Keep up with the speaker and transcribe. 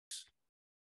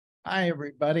Hi,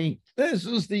 everybody. This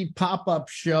is the pop-up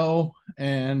show,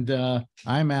 and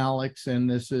I'm Alex, and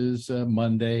this is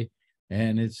Monday,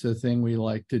 and it's a thing we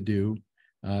like to do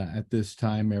at this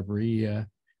time every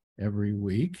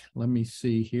week. Let me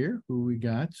see here who we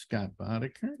got. Scott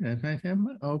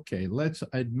Boddicker. Okay, let's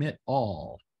admit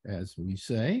all, as we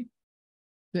say.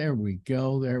 There we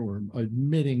go. There we're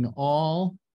admitting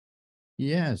all.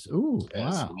 Yes. Ooh,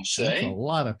 wow. That's a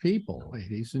lot of people,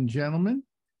 ladies and gentlemen.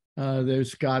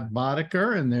 There's Scott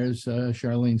Boddicker, and there's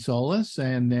Charlene Solis,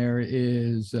 and there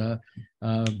is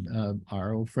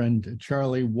our old friend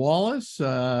Charlie Wallace,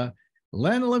 Len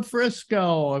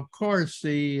LaFrisco, of course,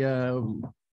 the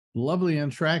lovely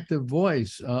and attractive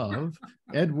voice of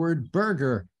Edward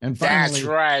Berger, and finally, that's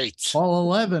right, Paula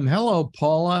Levin. Hello,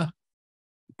 Paula.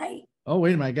 Hi. Oh,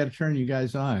 wait a minute, I got to turn you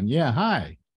guys on. Yeah,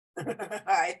 hi.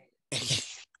 Hi.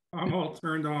 I'm all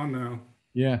turned on now.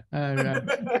 Yeah, I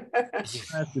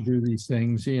have to do these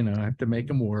things, I have to make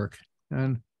them work.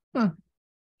 And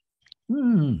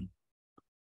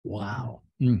wow,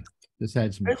 this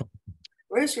had some.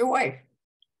 Where's your wife?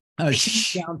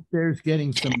 She's downstairs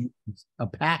getting a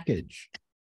package.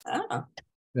 Oh.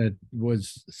 That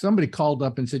was, somebody called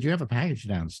up and said, you have a package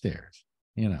downstairs,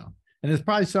 and it's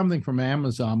probably something from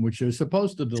Amazon, which they're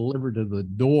supposed to deliver to the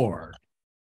door,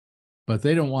 but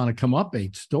they don't want to come up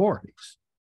 8 stories.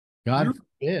 God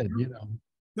forbid,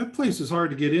 That place is hard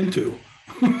to get into.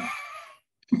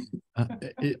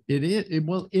 It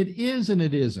is and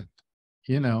it isn't.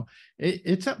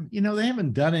 It's they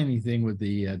haven't done anything with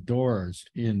the doors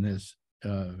in this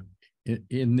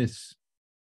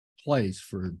place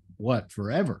for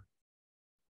forever.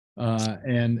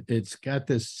 And it's got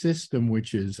this system,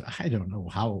 which is, I don't know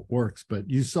how it works, but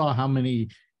you saw how many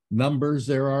numbers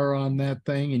there are on that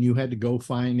thing, and you had to go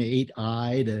find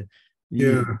 8I to.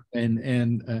 Yeah,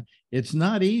 and it's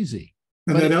not easy.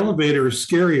 And that elevator is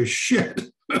scary as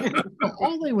shit.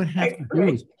 All they would have to do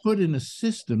is put in a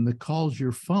system that calls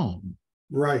your phone.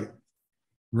 Right.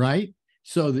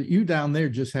 So that you down there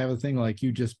just have a thing like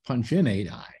you just punch in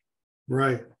 8I.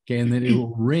 Right. Okay, and then it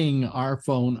will ring our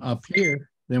phone up here.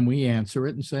 Then we answer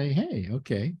it and say, hey,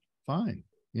 okay, fine,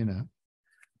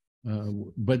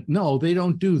 But no, they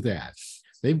don't do that.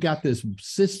 They've got this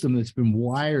system that's been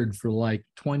wired for like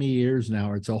 20 years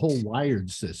now. It's a whole wired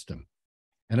system.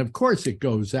 And of course it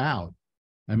goes out.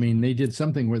 I mean, they did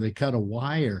something where they cut a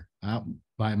wire out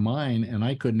by mine and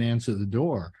I couldn't answer the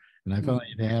door. And I finally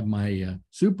had to have my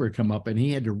super come up and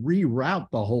he had to reroute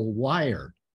the whole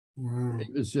wire. Wow.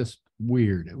 It was just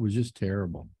weird. It was just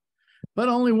terrible. But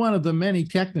only one of the many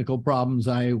technical problems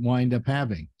I wind up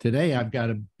having. Today, I've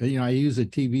got I use a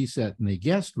TV set in the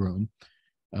guest room.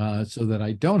 So that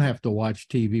I don't have to watch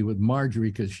TV with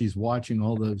Marjorie because she's watching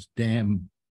all those damn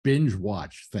binge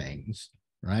watch things,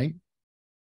 right?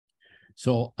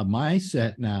 So my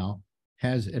set now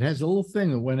has a little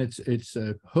thing that when it's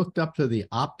hooked up to the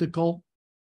optical,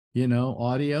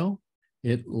 audio,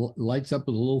 it lights up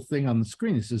with a little thing on the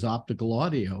screen. It says optical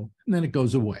audio, and then it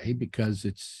goes away because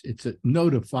it's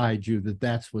notified you that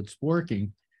that's what's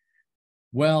working.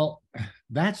 Well,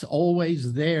 that's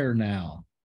always there now.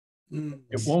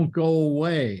 It won't go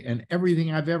away, and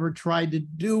everything I've ever tried to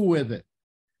do with it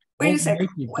won't make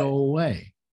it go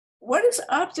away. What is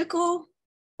optical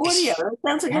audio? It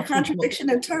sounds like a contradiction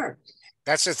in terms.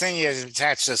 That's the thing is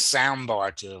attached a sound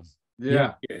bar to.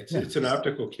 Yeah. It's an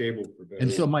optical cable.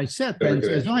 And so my set then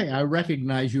says, "Oh, I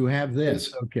recognize you have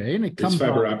this." Okay, and it comes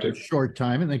fiber on optic. for a short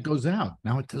time, and it goes out.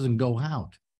 Now it doesn't go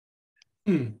out.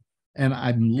 And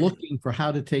I'm looking for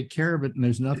how to take care of it, and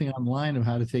there's nothing online of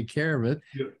how to take care of it.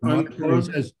 It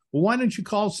says, well, why don't you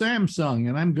call Samsung?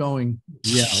 And I'm going,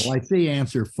 yeah, like they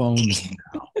answer phones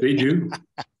now. They do.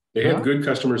 They have good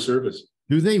customer service.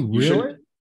 Do they really?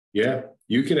 Yeah.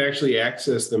 You can actually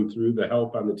access them through the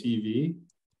help on the TV,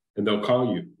 and they'll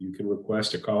call you. You can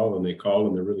request a call, and they call,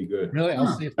 and they're really good. Really?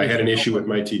 I'll see if I had an issue with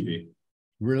my TV.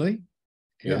 Really?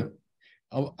 Yeah.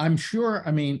 Oh, I'm sure.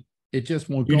 I mean, it just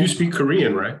won't go. You do speak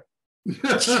Korean, right?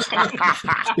 I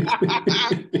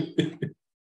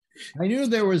knew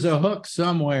there was a hook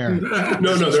somewhere.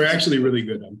 No, they're actually really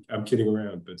good. I'm kidding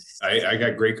around, but I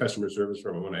got great customer service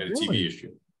from them when I had a TV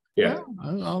issue. Yeah,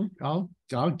 well,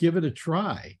 I'll give it a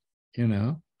try.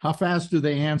 How fast do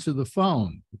they answer the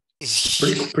phone?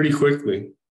 Pretty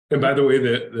quickly. And by the way,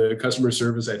 the customer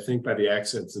service, I think by the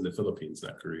accents in the Philippines,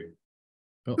 not Korean.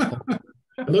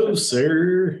 Hello,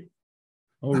 sir.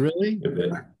 Oh, really?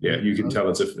 Yeah, you can tell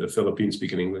it's a Philippine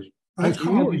speaking English.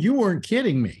 You weren't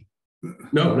kidding me.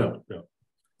 No.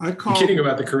 Kidding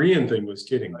about the Korean thing was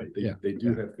kidding. They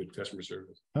do have good customer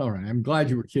service. All right. I'm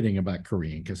glad you were kidding about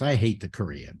Korean because I hate the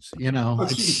Koreans. They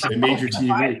made your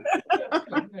TV.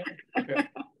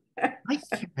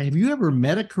 Have you ever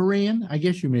met a Korean? I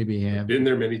guess you maybe have. Been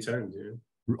there many times. Yeah.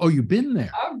 Oh, you've been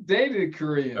there. I've dated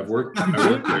Koreans. I've worked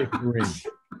there. Korean.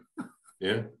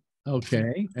 Yeah.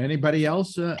 Okay. Anybody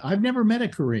else? I've never met a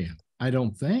Korean. I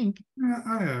don't think. Yeah,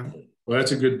 I have. Well,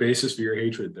 that's a good basis for your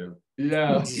hatred, then.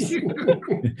 Yeah. Are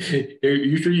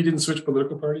you sure you didn't switch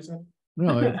political parties then?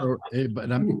 No,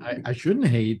 but I shouldn't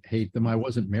hate them. I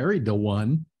wasn't married to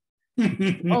one.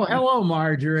 Oh, hello,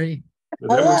 Marjorie. But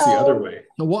that works the Hello. other way.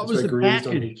 So what That's was why the Koreans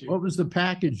don't hate package? you. What was the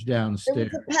package It downstairs?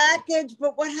 was a package,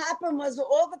 but what happened was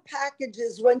all the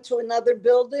packages went to another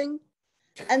building.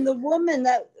 And the woman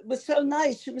that was so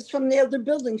nice, she was from the other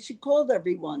building. She called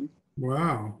everyone.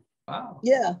 Wow. Wow.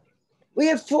 Yeah. We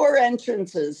have 4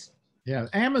 entrances. Yeah,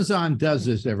 Amazon does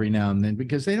this every now and then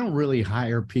because they don't really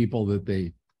hire people that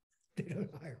they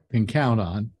can count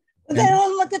on. But they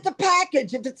don't look at the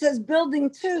package. If it says building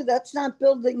 2, that's not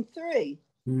building 3.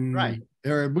 Mm. Right.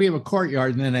 Or we have a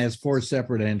courtyard and then it has 4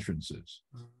 separate entrances.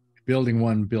 Building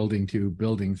 1, building 2,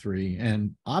 building 3,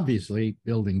 and obviously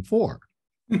building 4.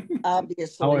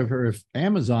 Obviously. However, if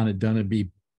Amazon had done it, it'd be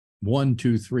 1,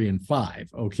 2, 3, and 5.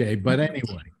 Okay. But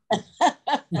anyway.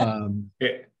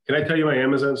 Hey, can I tell you my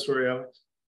Amazon story, Alex?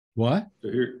 What?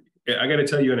 So here, I got to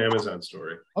tell you an Amazon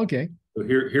story. Okay. So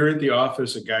here at the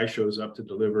office, a guy shows up to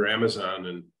deliver Amazon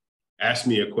and asked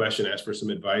me a question, asked for some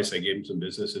advice. I gave him some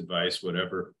business advice,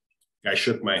 whatever. Guy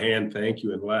shook my hand, thank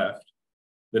you, and left.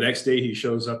 The next day he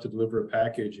shows up to deliver a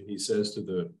package and he says to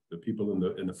the people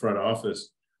in the front office,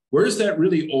 "Where's that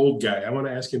really old guy? I want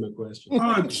to ask him a question."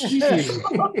 Oh, geez.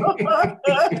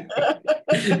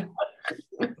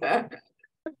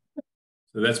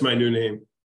 So that's my new name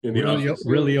in the Really, office.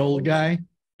 really old guy.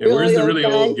 And where's the Really really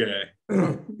old old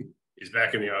guy? He's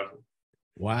back in the office.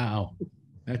 Wow.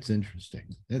 That's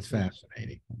interesting. That's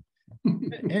fascinating.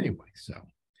 Anyway,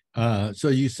 so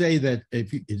you say that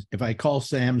if I call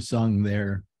Samsung,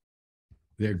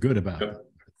 they're good about Yep.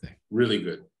 it. Really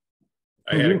good.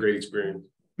 I had a great experience.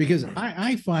 Because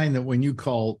I find that when you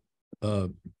call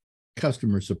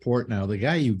customer support now, the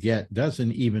guy you get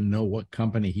doesn't even know what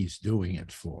company he's doing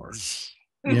it for,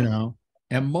 you know.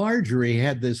 And Marjorie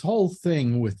had this whole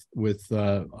thing with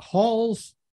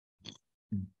Hall's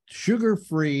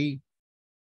sugar-free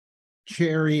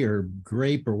cherry or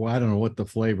grape or I don't know what the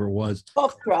flavor was.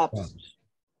 Cough drops.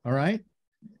 All right.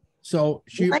 So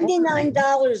she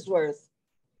 $99 worth.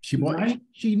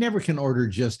 she never can order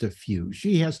just a few.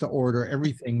 She has to order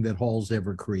everything that Hall's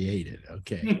ever created.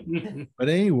 Okay. But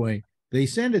anyway, they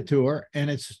send it to her and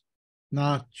it's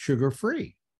not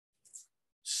sugar-free.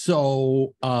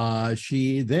 So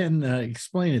she then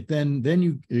explained it. Then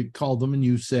you called them and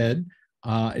you said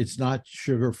it's not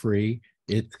sugar-free.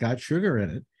 It's got sugar in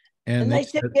it. And they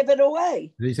said, give it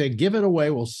away. They say, give it away.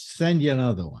 We'll send you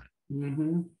another one.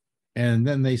 Mm-hmm. And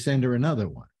then they send her another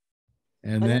one.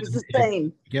 And then it was the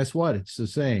same. Guess what? It's the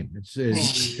same. It's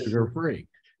sugar-free.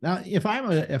 Now, if I'm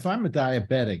a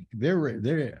diabetic,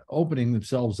 they're opening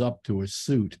themselves up to a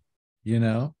suit, you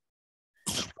know.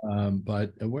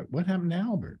 But what happened to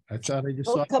Albert? I thought I just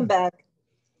saw He'll come back.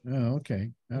 Oh,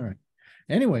 okay. All right.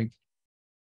 Anyway,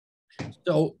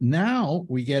 so now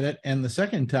we get it, and the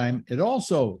second time it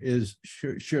also is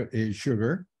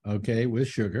sugar. Okay, with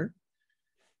sugar.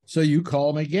 So you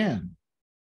call them again,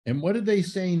 and what did they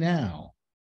say now,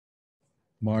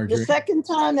 Marjorie? The second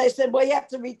time they said, well, you have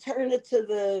to return it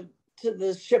to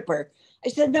the shipper. I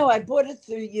said, no, I bought it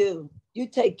through you. You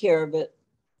take care of it.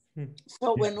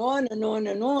 So it went on and on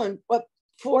and on. What,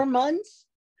 4 months?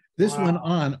 This went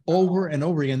on over and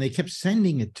over again. They kept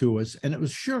sending it to us, and it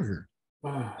was sugar.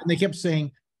 Wow. And they kept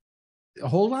saying,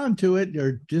 hold on to it,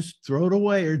 or just throw it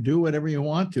away, or do whatever you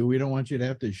want to. We don't want you to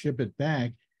have to ship it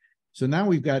back. So now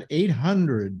we've got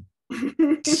 800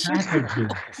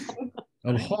 packages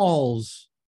of Hall's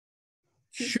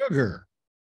sugar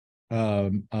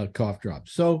cough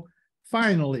drops. So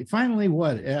finally,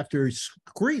 what? After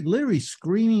literally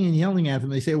screaming and yelling at them,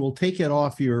 they say, "We'll take it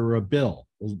off your bill.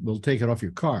 We'll take it off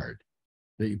your card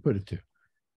that you put it to."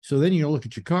 So then you look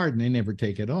at your card and they never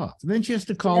take it off. And then she has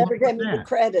to call. Never gave me the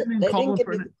credit. And then They call didn't them give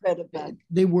for me the credit back.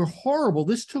 They were horrible.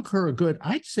 This took her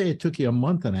I'd say it took you a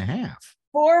month and a half.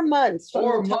 4 months. from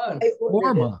 4 the time months. I ordered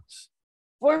 4 it. months.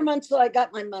 4 months till I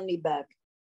got my money back.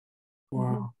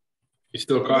 Wow. You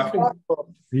still coughing?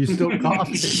 You still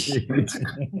coughing?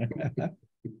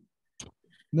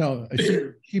 No,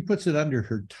 she puts it under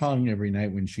her tongue every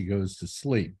night when she goes to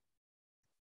sleep.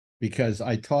 Because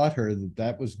I taught her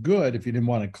that was good if you didn't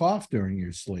want to cough during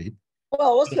your sleep. Well,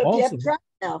 also, if you Also- have dry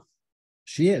mouth.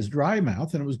 She has dry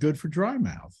mouth, and it was good for dry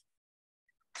mouth.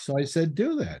 So I said,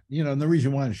 do that. You know, and the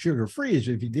reason why it's sugar-free is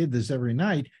if you did this every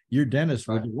night, your dentist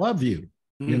would love you.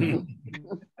 You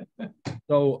know.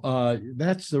 So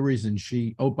that's the reason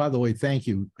she, oh, by the way, thank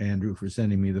you, Andrew, for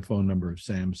sending me the phone number of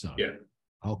Samsung. Yeah.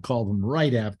 I'll call them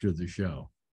right after the show.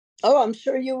 Oh, I'm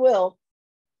sure you will.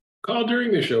 Call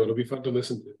during the show. It'll be fun to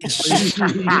listen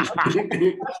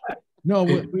to. No,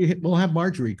 we'll have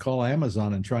Marjorie call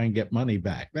Amazon and try and get money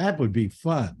back. That would be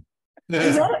fun.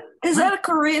 Is that a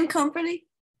Korean company?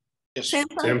 Yes.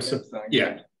 Samsung? Samsung.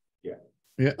 Yeah.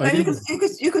 Yeah, Well,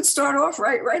 you could start off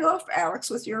right off, Alex,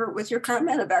 with your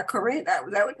comment about Korean. That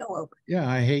would go over. yeah,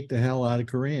 I hate the hell out of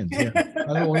Koreans. Yeah.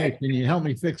 By the way, can you help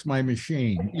me fix my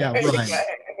machine? Yeah, There you go. right.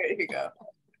 There you go.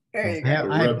 There you I go. have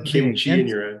Rub kimchi in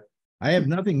your eye. I have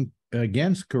nothing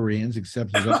against Koreans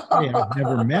except as I've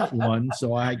never met one,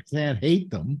 so I can't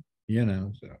hate them, you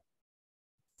know.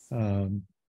 So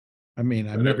I mean,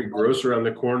 I've But never every grocer on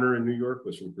the corner in New York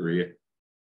was from Korea.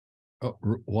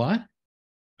 what?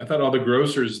 I thought all the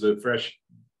grocers, the fresh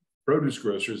produce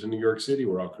grocers in New York City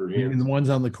were all You mean Korean. the ones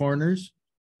on the corners?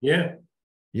 Yeah.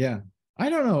 Yeah. I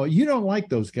don't know. You don't like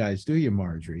those guys, do you,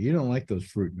 Marjorie? You don't like those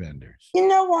fruit vendors. You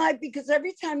know why? Because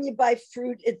every time you buy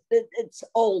fruit, it's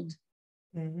old.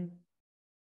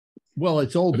 Well,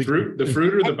 it's old. The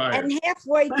fruit or the buyer? And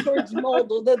halfway towards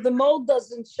mold, although the mold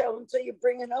doesn't show until you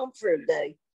bring it home for a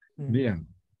day. Yeah.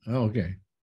 Oh, okay.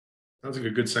 Sounds like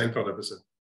a good Seinfeld episode.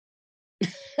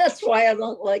 That's why I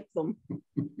don't like them.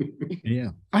 Yeah.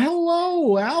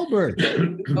 Hello, Albert.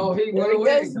 Oh, he There went he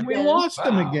away. goes. We lost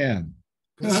him Wow. again.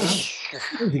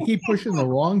 Did he keep pushing the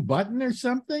wrong button or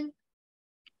something?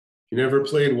 You never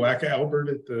played Whack Albert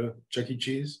at the Chuck E.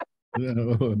 Cheese? Yeah,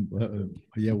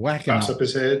 Pops up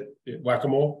his head,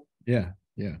 whack-a-mole. Yeah,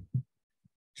 yeah.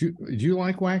 Did you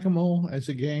like whack-a-mole as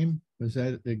a game? Was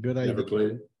that a good idea? Never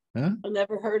played it. Huh? I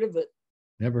never heard of it.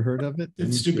 Never heard of it?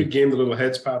 That stupid game, the little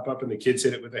heads pop up and the kids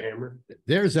hit it with a hammer.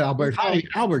 There's Albert. Hi,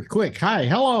 Albert, quick. Hi,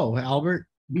 hello, Albert.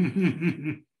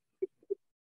 Maybe.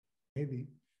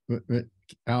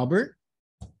 Albert?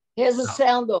 Here's a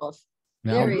sound off.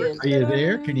 There he Albert, is. are you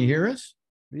there? Can you hear us?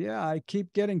 Yeah, I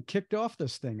keep getting kicked off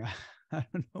this thing. I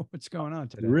don't know what's going on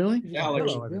today. Really?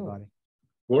 Alex, Hello, everybody.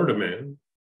 Florida man.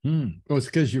 Oh, it's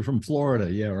because you're from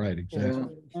Florida. Yeah, right. Exactly.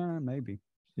 Maybe.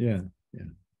 Yeah, yeah.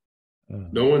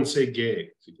 No one say gay,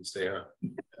 so you can stay on.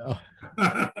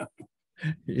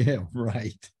 Yeah,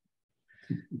 right.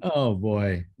 Oh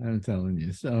boy, I'm telling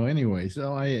you. So anyway,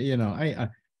 so I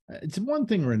it's one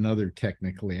thing or another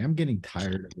technically. I'm getting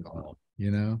tired of it all,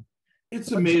 you know.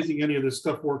 It's amazing any of this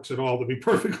stuff works at all, to be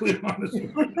perfectly honest.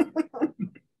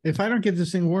 If I don't get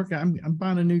this thing working, I'm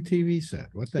buying a new TV set.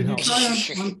 What the Did you hell?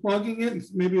 try unplugging it? And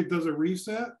maybe it does a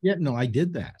reset? Yeah, no, I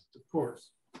did that. Of course.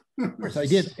 Of course, I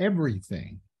did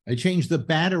everything. I changed the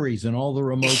batteries and all the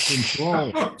remote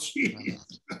control. Oh, jeez.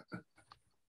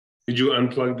 Did you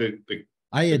unplug the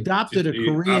I adopted a the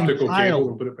Korean optical cable child.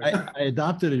 and put it back? I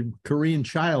adopted a Korean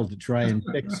child to try and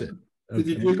fix it. Did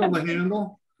you Okay. jiggle the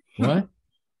handle? What?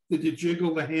 Did you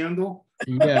jiggle the handle?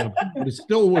 Yeah, but it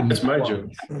still wouldn't. That's my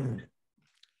plug. joke.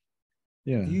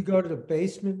 Yeah. Do you go to the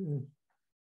basement and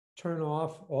turn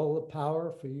off all the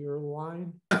power for your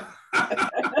line?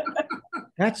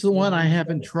 That's the one I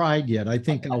haven't tried yet. I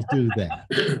think I'll do that.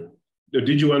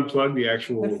 Did you unplug the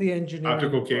actual That's the engineering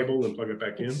optical cable approach. and plug it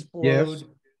back in? Explode.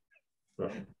 Oh.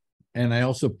 And I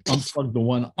also unplugged the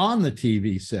one on the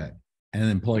TV set and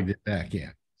then plugged it back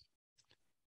in.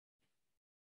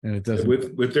 And it doesn't.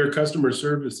 With their customer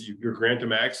service, you grant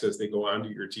them access, they go onto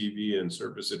your TV and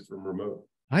service it from remote.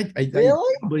 Really?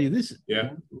 Probably this.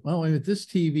 Yeah. Well, this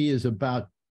TV is about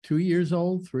 2 years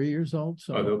old, 3 years old.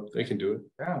 So Oh, they can do it.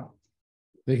 Yeah.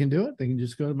 they can do it. They can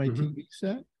just go to my Mhm. TV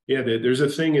set. Yeah, there's a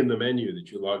thing in the menu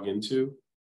that you log into,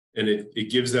 and it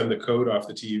gives them the code off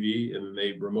the TV, and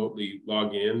they remotely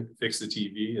log in, fix the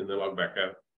TV, and then log back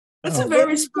out. That's Oh. a very There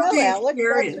you go, spooky Alex. That's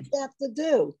experience. what you have to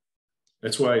do.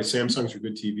 That's why Samsungs are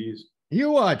good TVs. You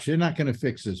watch, they're not going to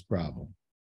fix this problem.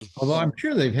 Although I'm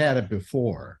sure they've had it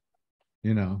before,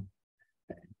 you know.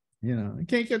 I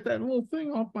can't get that little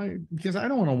thing off because I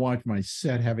don't want to watch my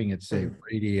set having it say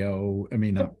radio. I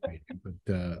mean, not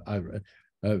radio,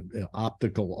 but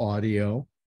optical audio.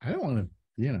 I don't want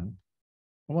to,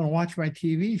 I want to watch my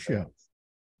TV show.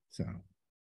 So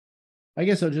I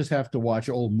guess I'll just have to watch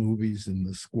old movies in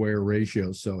the square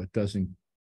ratio so it doesn't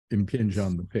impinge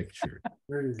on the picture.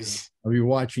 There you go. I'll be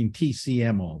watching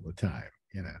TCM all the time,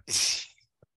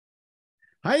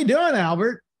 How you doing,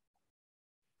 Albert?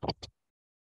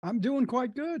 I'm doing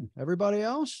quite good. Everybody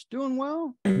else doing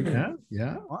well? Yeah,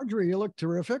 yeah. Marjorie, you look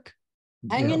terrific.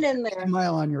 Hanging in there.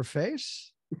 Smile on your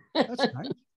face. That's nice.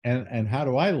 And how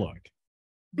do I look?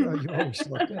 Yeah, you always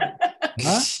look.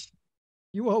 Huh?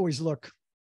 You always look.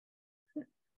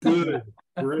 Good.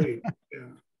 Great. Yeah.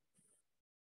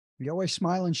 You always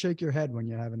smile and shake your head when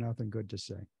you have nothing good to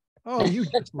say. Oh, you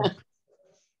just look.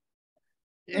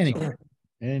 Anyway.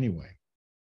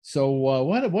 So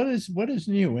what is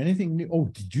new? Anything new? Oh,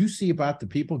 did you see about the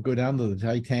people go down to the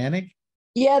Titanic?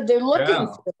 Yeah, they're looking Yeah.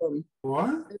 for them.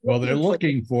 What? Well, they're for them.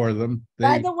 looking for them.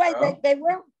 By They the way,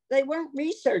 they weren't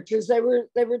researchers. They were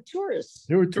tourists.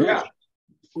 were tourists.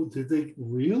 Oh, did they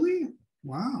really?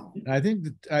 Wow. I think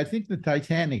the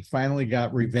Titanic finally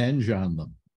got revenge on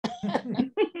them.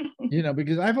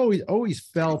 Because I've always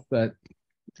felt that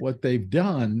what they've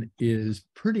done is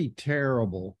pretty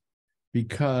terrible,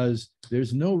 because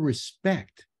there's no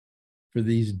respect for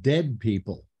these dead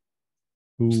people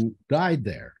who died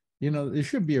there. There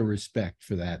should be a respect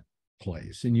for that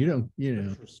place, and you don't,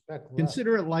 Respect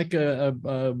consider it like a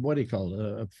what do you call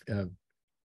it,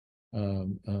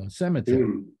 a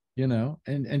cemetery,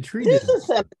 and treat It it. is a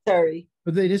cemetery.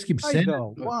 But they just keep Why sending.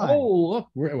 though? Why? Oh,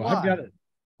 look, I've got Why? it.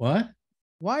 What?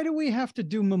 Why do we have to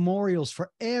do memorials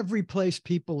for every place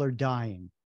people are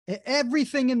dying?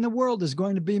 Everything in the world is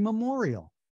going to be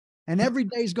memorial, and every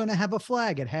day is going to have a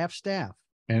flag at half staff.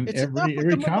 And It's enough every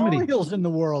with the comedy, memorials in the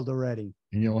world already.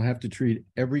 and you'll have to treat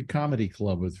every comedy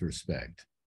club with respect.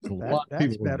 A lot of That's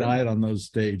people have better. died on those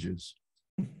stages.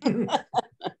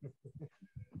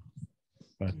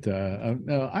 But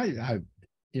no,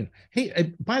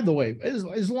 hey, by the way,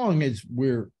 as long as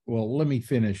let me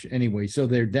finish anyway. So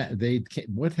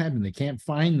what happened? They can't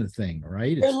find the thing,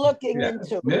 right? They're looking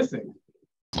into it. Missing.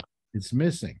 It's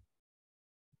missing.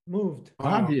 Moved.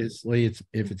 Obviously, if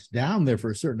it's down there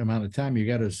for a certain amount of time, you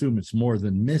got to assume it's more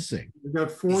than missing. We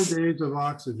got 4 days of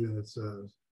oxygen, it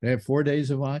says. They have 4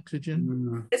 days of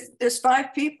oxygen. There's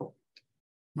 5 people.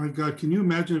 My God, can you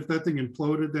imagine if that thing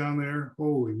imploded down there?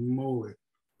 Holy moly.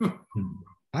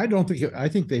 I don't think. I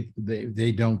think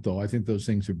they don't though. I think those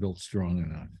things are built strong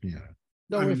enough. Yeah.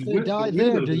 No, I if mean, they with die the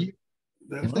there, window, do you?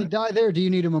 That's If they die there, do you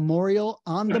need a memorial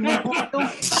on the memorial?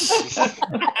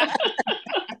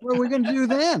 What are we going to do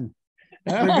then?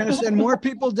 We're going to send more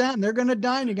people down. They're going to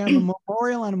die, and you're going to have a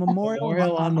memorial and a memorial.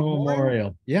 Memorial on the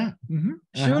memorial. Yeah. Mhm.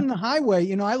 Soon the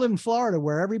highway, I live in Florida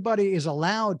where everybody is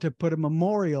allowed to put a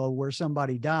memorial where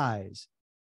somebody dies.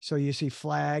 So you see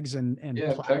flags and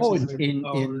plaques. Oh, Soon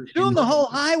the whole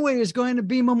highway is going to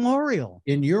be memorial.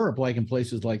 in Europe, like in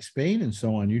places like Spain and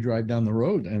so on, you drive down the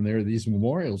road and there are these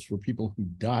memorials for people who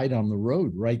died on the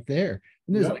road right there.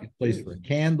 And there's Yep. like a place for a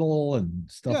candle and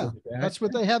stuff Yeah, like that. that's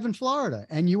what they have in Florida.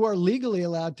 And you are legally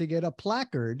allowed to get a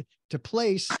placard to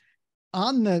place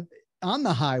on the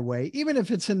highway, even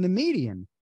if it's in the median.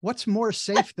 What's more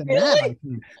safe than that? I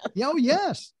think? Oh,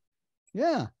 yes.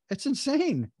 Yeah, it's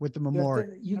insane with the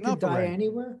memorial. You Enough could die already.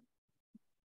 anywhere.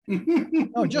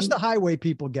 No, just the highway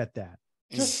people get that.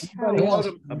 Just Everybody how- else,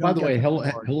 By you the don't way, get hello,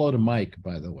 memorial. hello to Mike,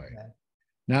 by the way. Okay.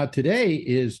 Now, today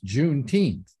is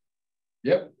Juneteenth.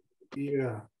 Yep.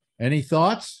 Yeah. Any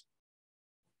thoughts?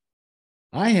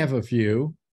 I have a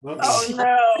few.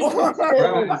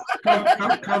 Oh,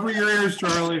 no. Cover your ears,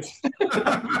 Charlie.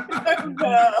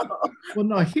 No. Well,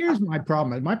 no, here's my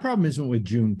problem. My problem isn't with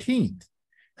Juneteenth.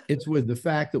 It's with the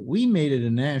fact that we made it a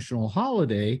national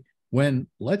holiday when,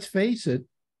 let's face it,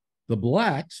 the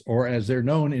blacks, or as they're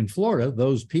known in Florida,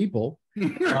 those people,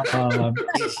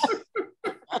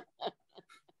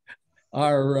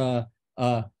 are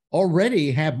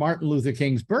already have Martin Luther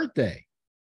King's birthday.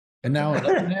 And now it's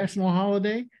a national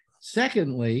holiday.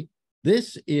 Secondly,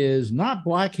 this is not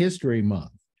Black History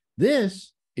Month.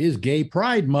 This is Gay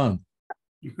Pride Month.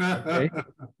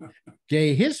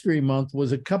 Gay History Month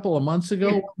was a couple of months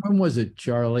ago. When was it,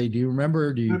 Charlie? Do you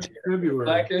remember? That's February.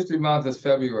 Black History Month is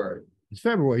February. It's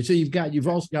February. So you've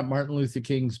also got Martin Luther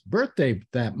King's birthday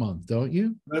that month, don't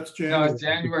you? That's No, January. it's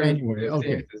January. January, 15th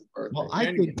okay. is birthday. Well, I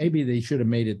think maybe they should have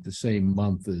made it the same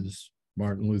month as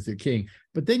Martin Luther King.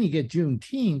 But then you get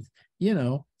Juneteenth,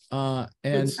 and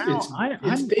It's I'm- date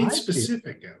I feel-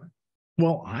 specific, Alan.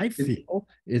 Well, I feel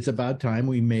it's about time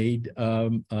we made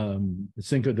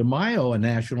Cinco de Mayo a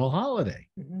national holiday,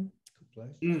 Mhm. Good place.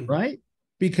 Mm. right?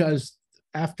 Because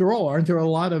after all, aren't there a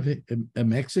lot of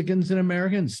Mexicans in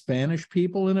America and Spanish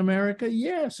people in America?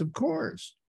 Yes, of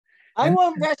course. I And-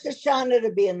 want Rosh Hashanah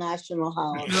to be a national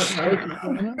holiday.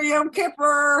 Yom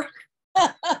Kippur.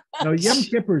 No, Yom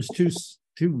Kippur is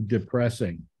too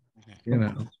depressing,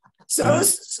 So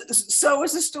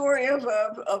is the story of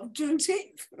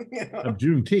Juneteenth. of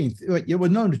Juneteenth. Yeah, well,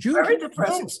 no, Very Juneteenth.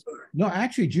 depressing story. No,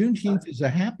 actually, Juneteenth is a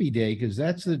happy day because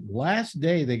that's the last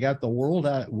day they got the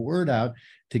word out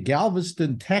to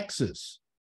Galveston, Texas,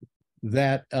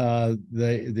 that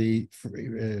the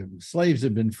slaves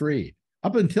have been freed.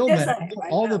 Up until Yes, then, I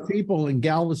all the know. people in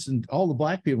Galveston, all the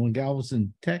black people in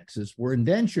Galveston, Texas, were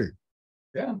indentured.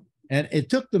 Yeah. And it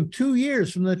took them 2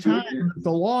 years from the time that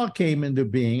the law came into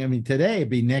being. I mean, today it'd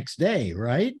be next day,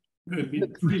 right? It'd be It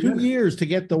took them 3 2 minutes. years to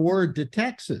get the word to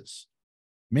Texas,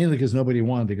 mainly because nobody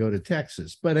wanted to go to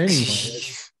Texas. But anyway,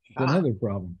 it's another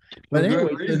problem. But For good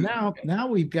anyway, so reason. now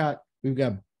we've got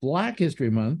Black History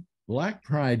Month, Black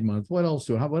Pride Month. What else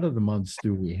what other months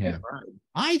do we have?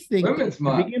 I think Women's to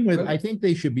Month. begin with, I Women's- think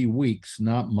they should be weeks,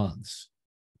 not months.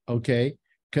 Okay,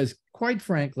 because quite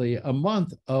frankly, a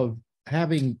month of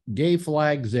having gay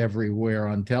flags everywhere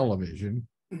on television,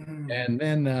 and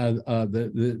then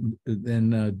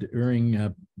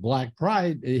during Black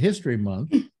Pride History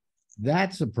Month,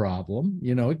 that's a problem.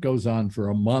 You know, it goes on for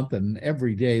a month, and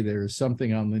every day there's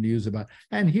something on the news about.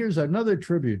 And here's another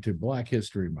tribute to Black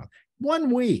History Month.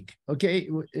 1 week, okay?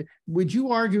 Would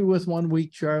you argue with 1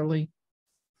 week, Charlie?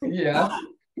 Yeah.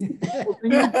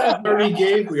 We already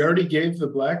gave the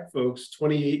black folks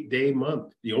 28-day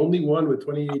month, the only one with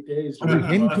 28 days. Oh, we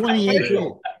gave them 28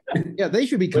 days. Yeah, they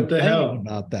should be What the hell? complaining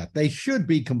about that. They should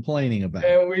be complaining about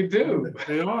it. And we do.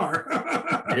 They are.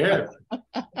 Yeah.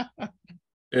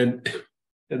 And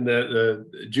the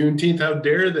Juneteenth, how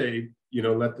dare they,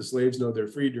 let the slaves know they're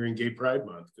free during Gay Pride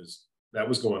Month, because that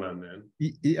was going on then.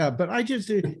 Yeah, but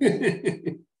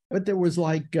but there was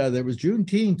there was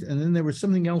Juneteenth, and then there was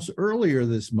something else earlier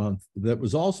this month that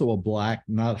was also a Black,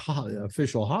 not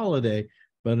official holiday,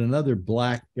 but another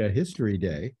Black History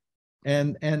Day,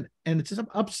 and it's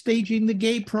upstaging the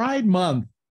Gay Pride Month.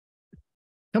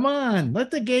 Come on,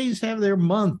 let the gays have their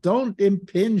month. Don't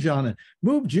impinge on it.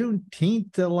 Move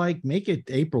Juneteenth to make it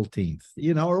April-teenth,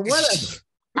 or whatever.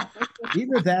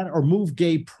 Either that or move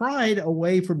Gay Pride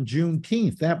away from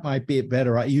Juneteenth. That might be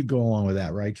better. You'd go along with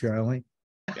that, right, Charlie?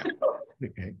 Yeah.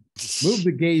 Okay. Move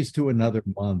the gays to another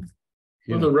month.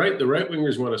 Well, the right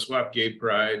wingers want to swap Gay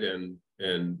Pride and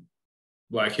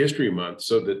Black History Month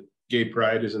so that Gay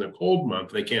Pride isn't a cold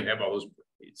month. They can't have all those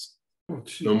parades. Oh,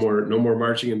 No more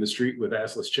marching in the street with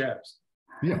assless chaps.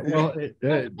 Yeah, well,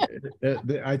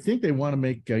 I think they want to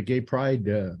make Gay Pride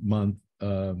Month.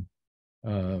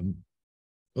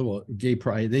 Gay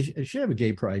Pride. They should have a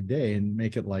Gay Pride Day and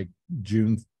make it like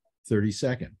June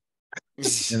 32nd.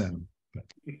 But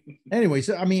anyway,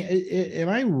 so I mean, am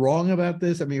I wrong about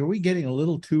this? I mean, are we getting a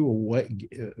little too away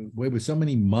with so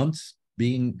many months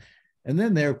being? And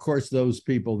then there, of course, those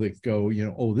people that go,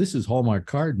 oh, this is Hallmark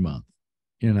Card Month.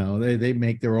 They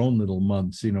make their own little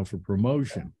months, for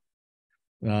promotion.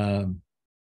 And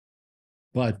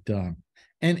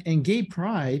Gay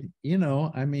Pride,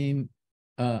 I mean,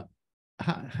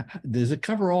 does it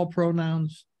cover all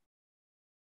pronouns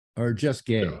or just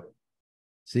gay? No.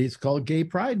 See, it's called Gay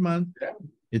Pride Month. Yeah.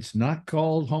 It's not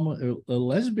called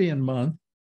Lesbian Month.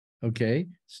 Okay,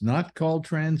 it's not called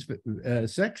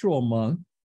Transsexual Month.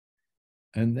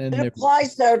 And then It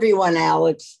applies to everyone,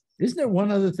 Alex. Isn't there one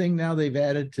other thing now they've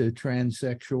added to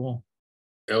transsexual?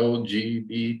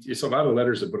 LGBT. It's a lot of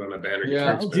letters to put on a banner.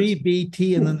 Yeah.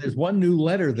 LGBT, and then there's one new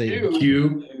letter they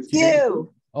Q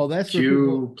Oh, that's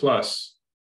Q plus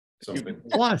something.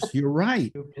 plus. You're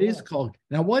right. Q It is plus. called.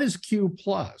 Now, what is Q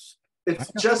plus?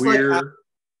 It's just like Queer. Apple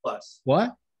Plus.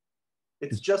 What?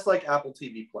 It's just like Apple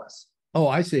TV Plus. Oh,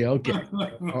 I see. Okay,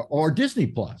 or Disney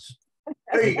Plus.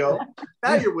 There you go.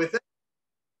 Now you're with it.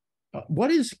 What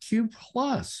is Q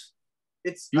plus?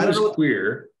 It's Q I don't is know what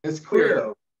queer. It's queer clear.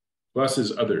 though. Plus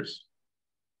is others.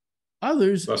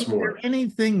 Others? Plus Is there more.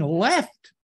 anything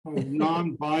left?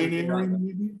 Non-binary,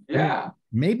 maybe? Yeah.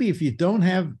 Maybe if you don't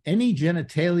have any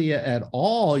genitalia at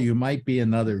all, you might be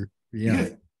another,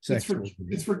 It's for, sexual.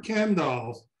 it's for Ken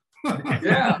dolls.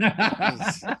 Yeah.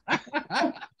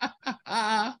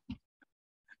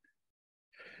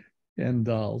 And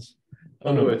dolls.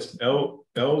 Oh no, it's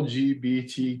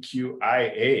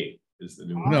LGBTQIA is the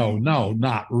new one. No,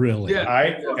 not really.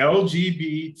 Yeah.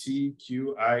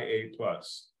 LGBTQIA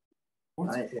plus.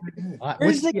 What's I-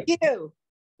 Where's what's the Q?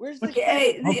 Where's the The Q?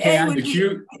 A, the Okay, A I- would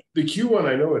The be, Q one,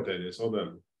 I know what that is. Hold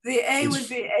on. the A it's- would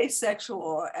be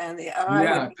asexual and the I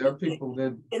Yeah. would There are be people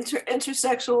that,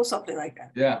 intersexual, something like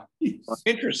that. yeah.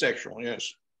 Intersexual,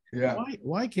 yes. Yeah.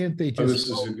 Why can't they Oh, this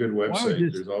just is a good would website.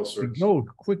 just- There's all sorts.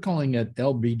 quit calling it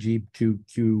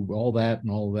LBGTQ, all that,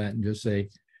 and just say,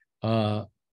 all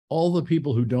the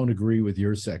people who don't agree with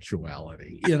your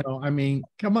sexuality. I mean,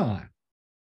 come on.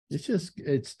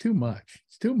 It's too much.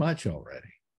 It's too much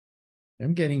already.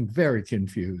 I'm getting very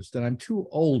confused, and I'm too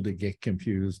old to get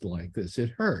confused like this. It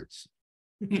hurts.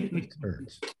 It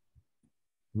hurts.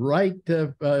 Right,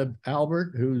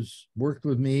 Albert, who's worked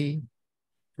with me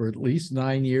for at least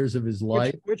 9 years of his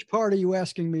life. Which part are you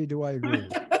asking me? Do I agree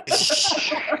with?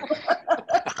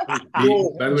 By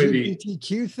the way, the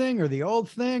LGBTQ thing or the old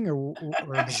thing or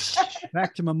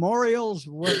back to memorials?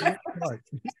 What part?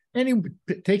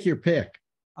 Take your pick.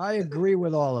 I agree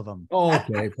with all of them.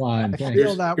 Okay, fine. I Thanks.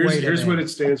 feel that way here's today. what it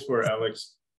stands for,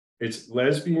 Alex. It's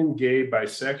lesbian, gay,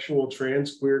 bisexual,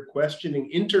 trans, queer,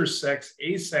 questioning, intersex,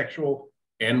 asexual,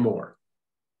 and more.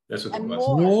 That's what the And plus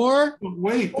more. More?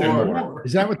 Wait, And there's more. more.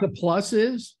 Is that what the plus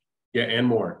is? Yeah, and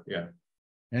more. Yeah.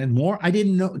 And more? I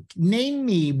didn't know. Name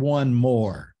me one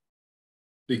more.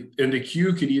 And the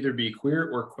Q could either be queer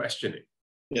or questioning.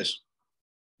 Yes.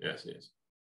 Yes, yes.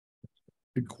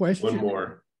 Good question. One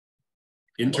more.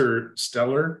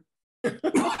 Interstellar. How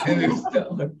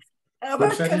Foot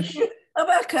about, fetish? how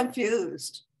about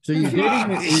confused? So you're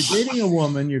dating a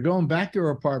woman, you're going back to her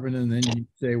apartment, and then you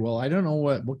say, well, I don't know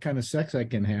what kind of sex I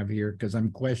can have here because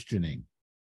I'm questioning.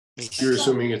 You're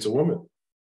assuming it's a woman.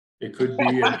 It could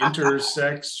be an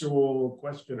intersexual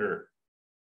questioner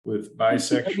with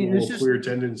bisexual queer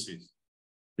tendencies.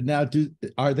 Now,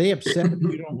 are they upset if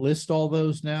you don't list all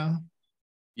those now?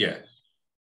 Yeah.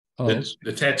 Oh,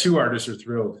 The tattoo artists are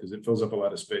thrilled because it fills up a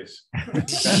lot of space.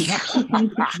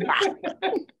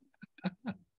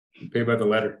 Pay by the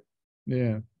letter.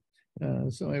 yeah.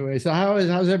 So anyway, so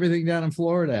how's everything down in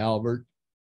Florida, Albert?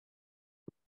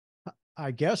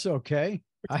 I guess okay.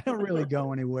 I don't really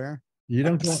go anywhere. You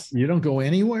don't go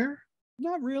anywhere?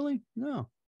 Not really. No.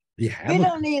 We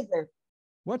don't either.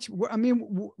 What's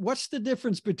the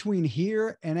difference between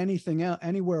here and anything else,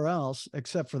 anywhere else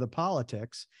except for the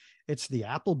politics? It's the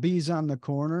Applebee's on the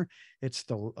corner. It's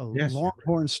the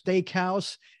Longhorn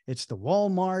Steakhouse. It's the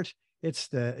Walmart. It's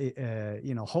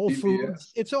the Whole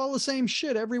Foods. It's all the same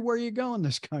shit everywhere you go in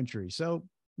this country. So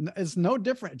it's no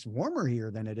different. It's warmer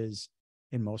here than it is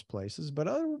in most places. But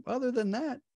other than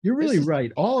that, you're really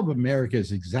right. All of America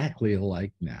is exactly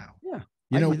alike now. Yeah.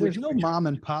 There's no mom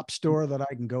and pop store that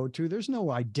I can go to. There's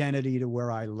no identity to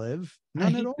where I live.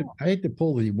 None at all. I hate to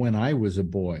pull the when I was a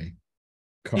boy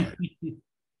card.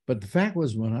 But the fact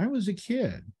was, when I was a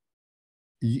kid,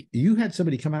 you had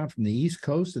somebody come out from the East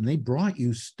Coast and they brought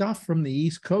you stuff from the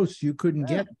East Coast you couldn't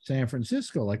get in San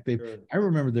Francisco. Like I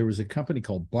remember there was a company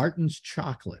called Barton's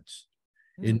Chocolates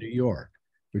in New York,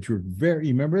 which were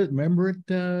you remember it,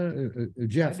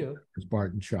 Jeff? I do. It was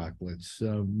Barton Chocolates.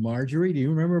 Marjorie, do you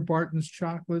remember Barton's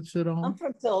Chocolates at all? I'm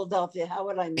from Philadelphia. How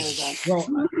would I know that?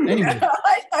 Well, anyway.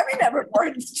 I remember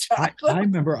Barton's chocolate. I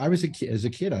remember as a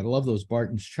kid, I loved those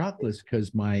Barton's chocolates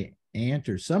because my aunt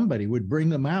or somebody would bring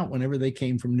them out whenever they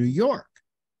came from New York.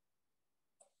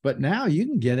 But now you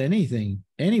can get anything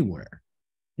anywhere,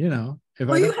 you had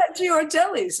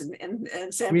Ghirardelli's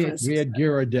in San Francisco. We had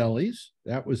Ghirardelli's.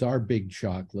 That was our big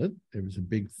chocolate. There was a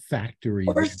big factory.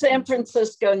 Where's San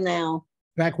Francisco now?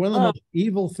 In fact, one of the most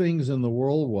evil things in the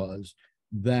world was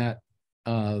that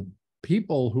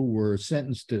people who were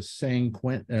sentenced to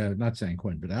not San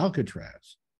Quentin, but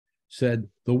Alcatraz, said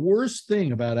the worst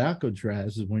thing about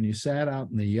Alcatraz is when you sat out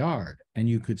in the yard and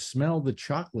you could smell the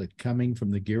chocolate coming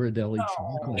from the Ghirardelli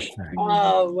chocolate factory.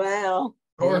 Oh, wow.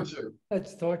 Torture.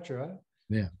 That's torture, huh?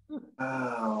 Yeah.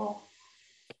 Wow.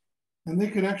 And they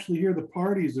could actually hear the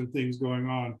parties and things going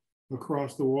on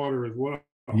across the water as well.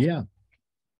 Yeah.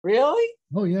 Really?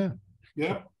 Oh, yeah.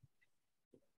 Yeah.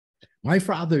 My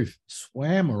father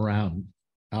swam around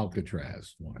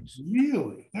Alcatraz once.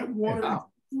 Really? That water is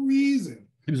freezing.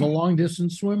 He was a long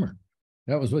distance swimmer.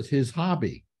 That was what's his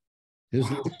hobby, his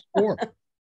little sport.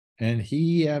 And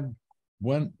he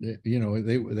went,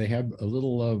 they had a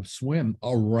little swim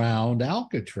around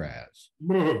Alcatraz.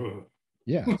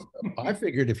 Yeah. So I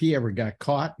figured if he ever got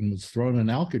caught and was thrown in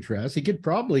Alcatraz, he could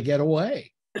probably get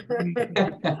away.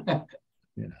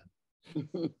 Yeah.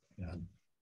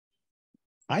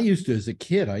 I used to, as a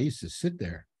kid, sit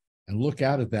there and look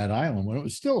out at that island when it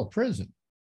was still a prison.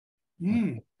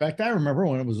 In fact, I remember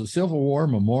when it was a Civil War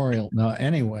memorial. No,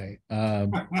 anyway,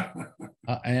 and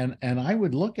I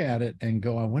would look at it and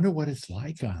go, I wonder what it's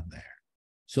like on there.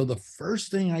 So the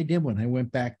first thing I did when I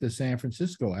went back to San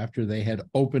Francisco after they had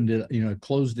opened it,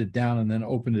 closed it down and then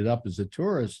opened it up as a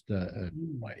tourist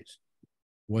place,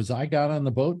 was I got on the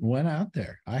boat and went out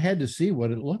there. I had to see what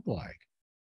it looked like.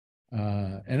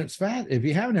 And it's if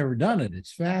you haven't ever done it,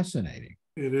 it's fascinating.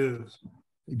 It is.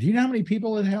 Do you know how many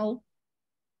people it held?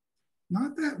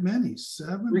 Not that many.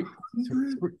 700?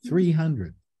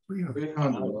 300. 300.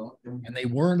 And they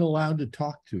weren't allowed to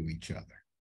talk to each other.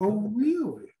 Oh,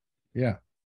 really? Yeah.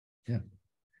 Yeah.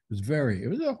 It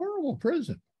was a horrible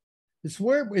prison. It's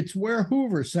where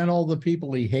Hoover sent all the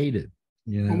people he hated.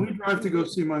 When we drive to go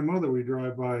see my mother, we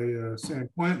drive by San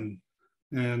Quentin.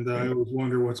 And I always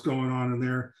wonder what's going on in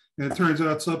there. And it turns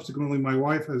out subsequently, my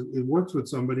wife works with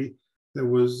somebody that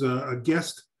was a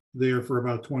guest there for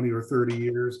about 20 or 30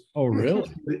 years. Oh, really?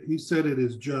 He said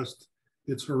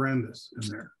it's horrendous in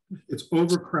there. It's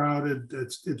overcrowded.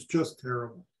 It's just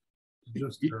terrible.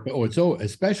 Just terrible. Oh, it's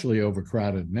especially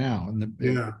overcrowded now. And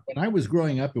Yeah. when I was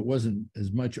growing up, it wasn't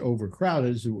as much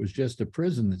overcrowded as it was just a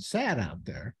prison that sat out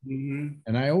there. Mhm.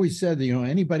 And I always said that,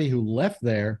 anybody who left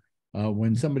there,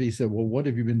 when somebody said, well, what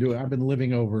have you been doing? I've been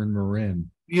living over in Marin.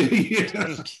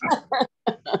 Yeah.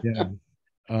 Yeah.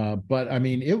 But I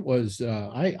mean, it was,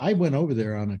 I went over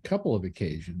there on a couple of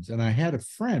occasions, and I had a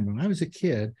friend when I was a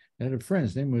kid. I had a friend,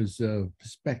 his name was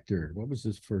Spector. What was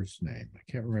his first name? I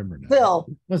can't remember now. Phil.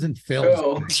 It wasn't Phil.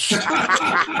 Phil.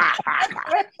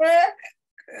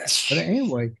 But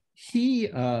anyway,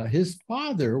 his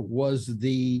father was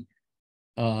the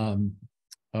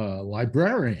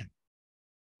librarian at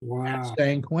Wow.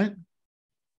 San Quentin,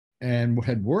 and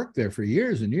had worked there for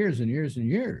years and years and years and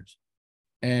years.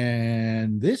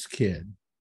 And this kid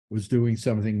was doing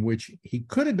something which he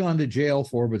could have gone to jail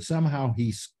for, but somehow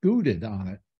he scooted on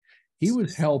it. He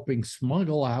was helping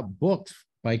smuggle out books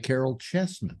by Carol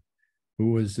Chessman,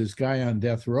 who was this guy on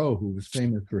death row who was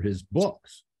famous for his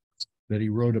books that he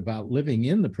wrote about living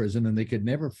in the prison, and they could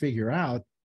never figure out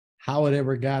how it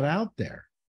ever got out there.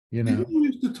 Didn't you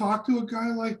used to talk to a guy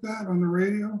like that on the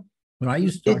radio? But I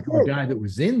used to talk to a guy that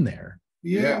was in there.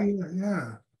 Yeah.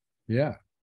 Yeah.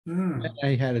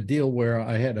 I had a deal where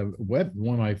I had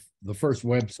the first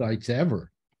websites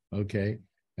ever. Okay.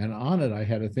 And on it, I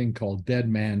had a thing called Dead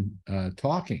Man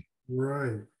Talking.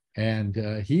 Right.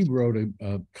 And he wrote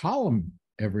a column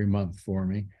every month for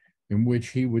me in which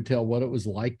he would tell what it was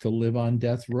like to live on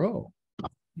death row.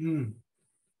 Mm.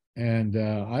 And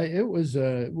it was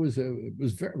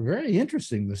very, very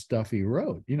interesting, the stuff he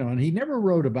wrote, and he never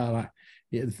wrote about, I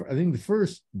think the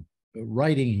first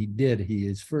writing he did,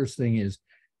 his first thing is,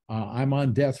 I'm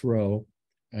on death row,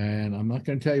 and I'm not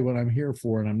going to tell you what I'm here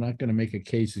for, and I'm not going to make a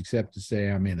case except to say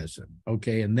I'm innocent.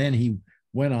 Okay. And then he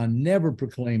went on, never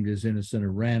proclaimed as innocent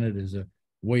or ran it as a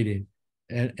waiting.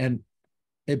 And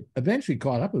it eventually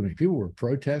caught up with me. People were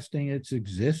protesting its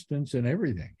existence and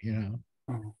everything,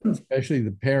 especially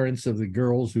the parents of the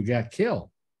girls who got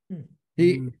killed.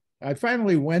 I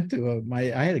finally went to I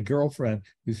had a girlfriend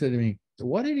who said to me,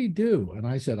 what did he do? And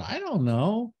I said, I don't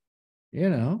know,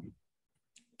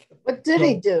 What did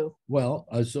he do? Well,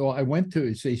 so I went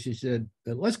to, she said,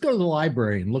 let's go to the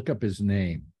library and look up his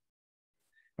name.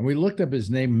 And we looked up his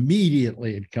name.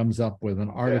 Immediately, it comes up with an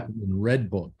article in Red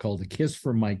Book called A Kiss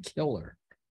from My Killer.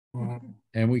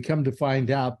 And we come to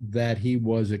find out that he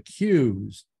was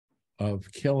accused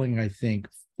of killing, I think,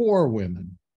 4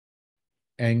 women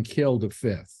and killed a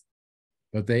 5th.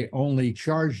 But they only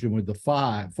charged him with the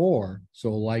 4.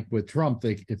 So like with Trump,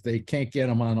 if they can't get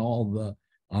him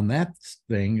on that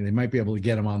thing, they might be able to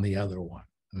get him on the other one.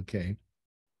 Okay.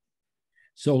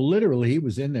 So literally he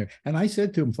was in there. And I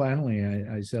said to him finally,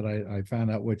 I said, I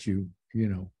found out what you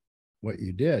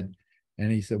did.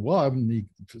 And he said, well,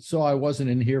 so I wasn't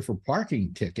in here for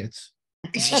parking tickets.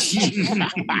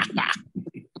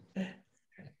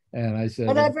 And I said,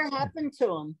 whatever happened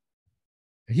to him?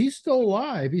 He's still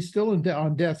alive. He's still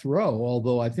on death row.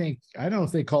 Although I don't know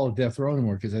if they call it death row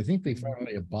anymore, because I think they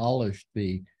finally abolished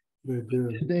the.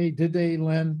 Did they,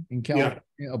 Len, in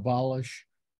California abolish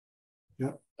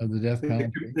the death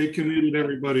penalty? They committed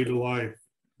everybody to life.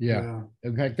 Yeah.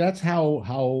 In fact, that's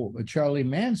how Charlie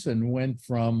Manson went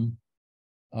from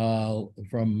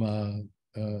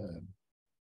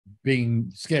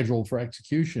being scheduled for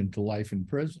execution to life in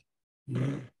prison.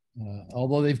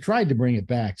 Although they've tried to bring it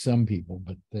back, some people,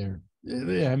 but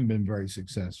they haven't been very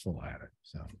successful at it.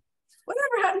 So,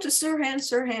 whatever happened to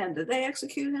Sirhan? Did they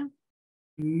execute him?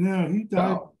 No, he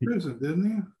died in prison,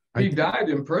 didn't he? He died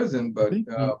in prison, but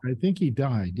I think he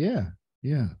died.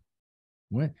 Yeah.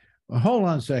 Well, hold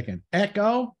on a second.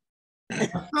 Echo.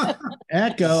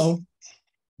 Echo.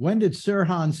 When did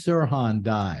Sirhan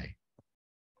die?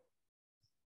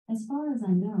 As far as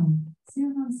I know,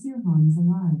 Sirhan is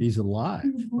alive. He's alive.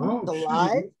 He was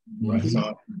alive? Right.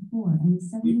 And he's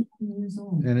 79 years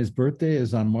old. And his birthday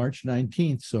is on March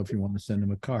 19th. So if you want to send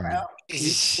him a card.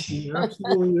 He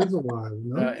absolutely is alive.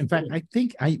 No? In fact, I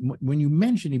think when you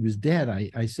mentioned he was dead,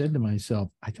 I said to myself,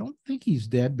 I don't think he's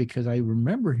dead, because I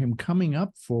remember him coming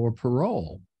up for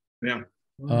parole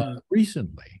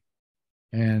recently.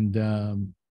 And a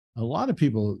lot of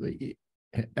people,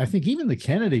 I think even the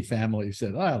Kennedy family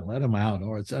said, oh, let him out,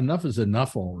 or it's enough is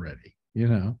enough already,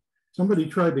 Somebody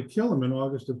tried to kill him in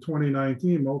August of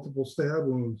 2019, multiple stab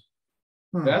wounds.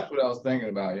 That's what I was thinking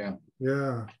about,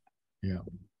 Yeah.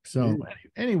 So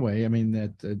anyway, I mean,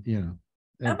 that,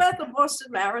 How about the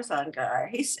Boston Marathon guy?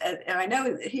 He said, and I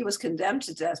know that he was condemned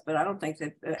to death, but I don't think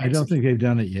that. I don't think they've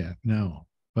done it yet. No,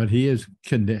 but he is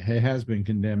he has been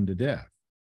condemned to death.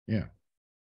 Yeah,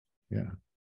 yeah.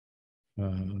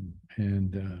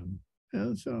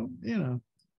 So you know.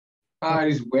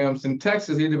 He's Williams. In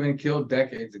Texas, he'd have been killed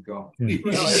decades ago. Yeah.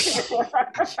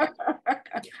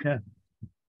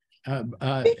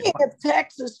 Speaking of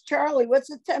Texas, Charlie, what's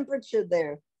the temperature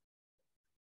there?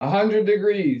 100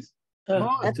 degrees.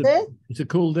 That's it? It's a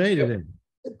cool day today.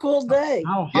 It's a cool day.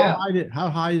 How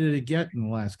high did it get in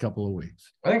the last couple of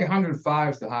weeks? I think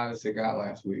 105 is the highest it got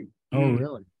last week. Oh,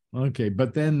 really? Okay,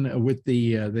 but then with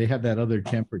the they have that other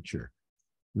temperature,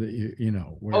 that you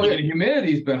know. Oh, yeah, the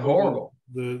humidity's been horrible.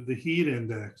 The heat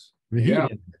index. The heat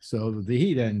index. So the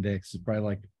heat index is probably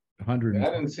like 100. I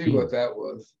didn't see what that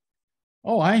was.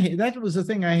 Oh, that was the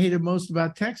thing I hated most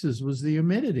about Texas was the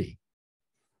humidity.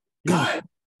 Yeah.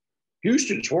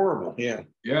 Houston's horrible. Yeah.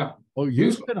 Yeah. Oh,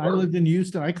 Houston. I lived in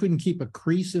Houston. I couldn't keep a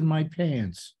crease in my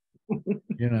pants.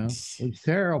 You know, it was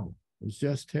terrible. It was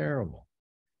just terrible.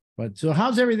 But so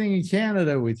how's everything in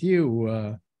Canada with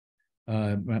you,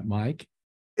 Mike?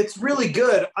 It's really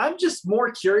good. I'm just more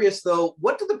curious though.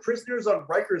 What do the prisoners on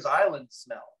Rikers Island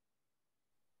smell?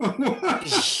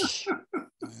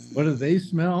 What do they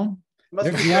smell?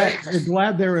 They're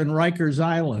glad they're in Rikers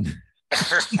Island.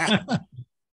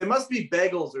 It must be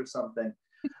bagels or something.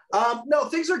 No,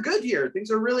 things are good here. Things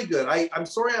are really good. I'm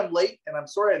sorry I'm late, and I'm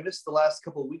sorry I missed the last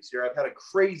couple of weeks here. I've had a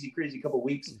crazy couple of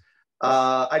weeks.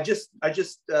 I just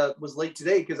was late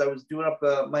today because I was doing up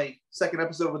my second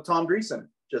episode with Tom Dreesen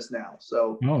just now.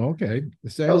 So okay.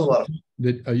 Say that was a hello. lot of,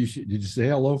 did you say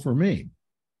hello for me?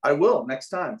 I will next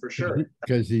time for sure.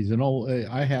 Because he's an old.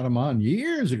 I had him on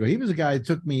years ago. He was a guy who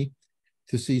took me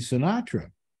to see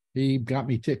Sinatra. He got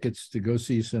me tickets to go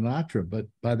see Sinatra, but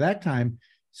by that time,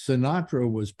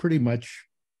 Sinatra was pretty much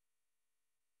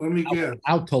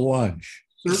out to lunch.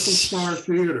 Circle Star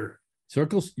Theater.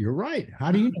 Circles, you're right.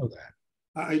 How do you know that?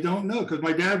 I don't know because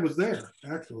my dad was there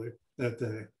actually that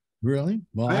day. Really?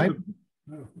 Well,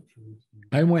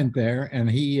 I went there and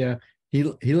he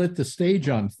lit the stage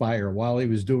on fire while he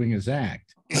was doing his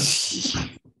act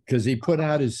because he put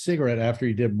out his cigarette after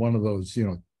he did one of those,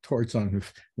 torts on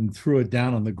and threw it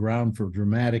down on the ground for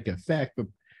dramatic effect, but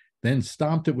then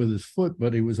stomped it with his foot,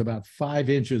 but he was about 5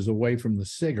 inches away from the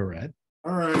cigarette.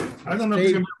 All right. I don't know if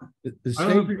you're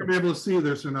going to be able to see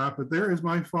this or not, but there is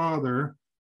my father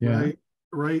right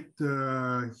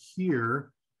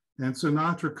here, and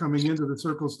Sinatra coming into the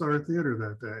Circle Star Theater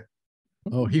that day.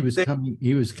 Oh, he was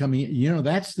coming.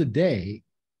 That's the day,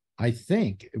 I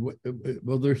think.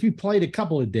 Well, he played a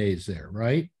couple of days there,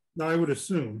 right? I would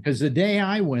assume. Because the day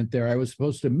I went there, I was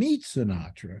supposed to meet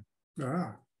Sinatra.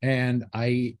 And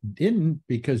I didn't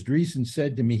because Dreesen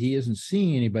said to me he isn't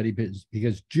seeing anybody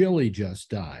because Jilly just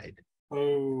died.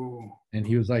 Oh. And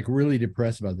he was like really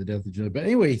depressed about the death of Jilly. But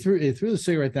anyway, he threw the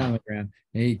cigarette down on the ground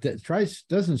and he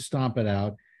doesn't stomp it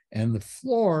out. And the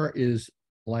floor is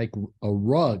like a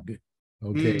rug,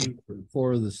 okay, for the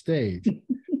floor of the stage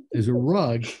is a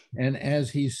rug. And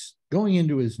as he's going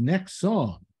into his next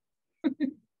song,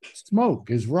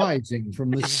 smoke is rising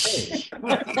from the stage.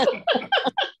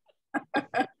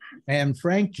 And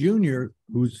Frank Jr.,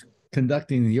 who's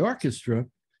conducting the orchestra,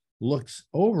 looks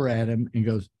over at him and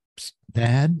goes, "Psst,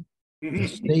 Dad, the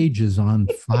stage is on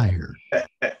fire."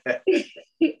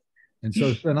 And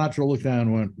so Sinatra looked down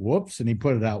and went, "Whoops," and he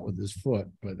put it out with his foot.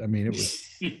 But I mean, it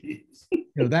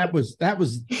was, that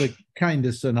was the kind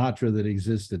of Sinatra that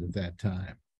existed at that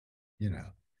time. Yeah.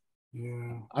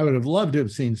 I would have loved to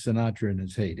have seen Sinatra in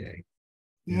his heyday.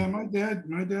 Yeah, my dad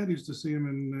used to see him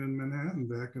in Manhattan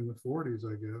back in the 40s,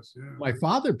 I guess. Yeah. My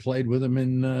father played with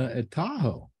him at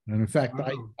Tahoe. And in fact,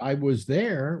 I was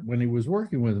there when he was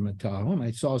working with him at Tahoe, and I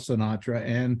saw Sinatra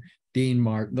and Dean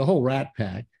Martin, the whole Rat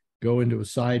Pack, go into a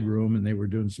side room, and they were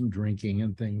doing some drinking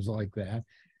and things like that.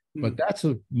 But that's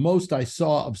the most I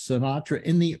saw of Sinatra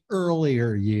in the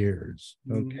earlier years.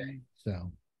 Okay,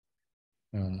 so,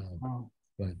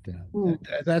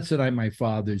 that's the night my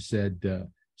father said,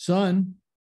 "Son,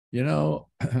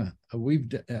 I'm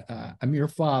your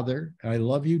father. I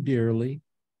love you dearly.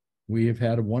 We have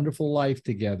had a wonderful life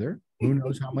together. Who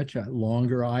knows how much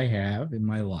longer I have in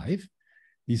my life."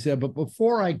 He said, "But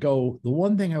before I go, the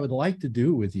one thing I would like to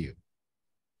do with you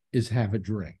is have a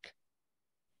drink."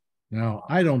 Now,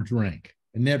 I don't drink.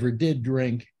 I never did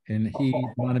drink. And he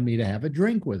wanted me to have a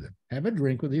drink with him. Have a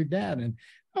drink with your dad. And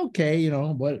okay,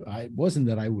 but I wasn't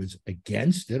that I was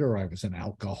against it or I was an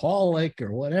alcoholic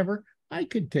or whatever. I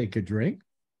could take a drink.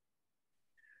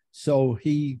 So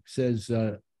he says,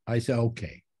 I said,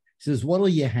 okay. He says, "What'll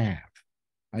you have?"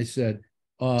 I said,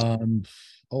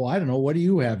 Oh, I don't know. What are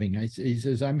you having? He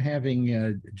says, I'm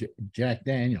having Jack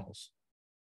Daniels.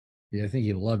 Yeah, I think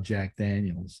he loved Jack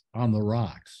Daniels on the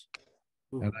rocks.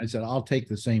 And I said, I'll take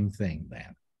the same thing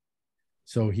then.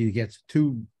 So he gets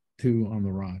two on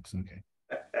the rocks. Okay.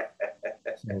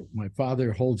 So my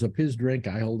father holds up his drink,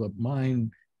 I hold up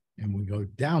mine, and we go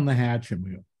down the hatch and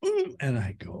we go, and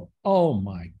I go, oh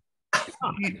my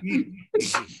God.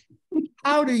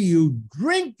 How do you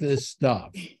drink this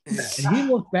stuff? And he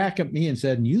looked back at me and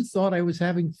said, and you thought I was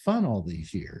having fun all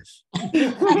these years.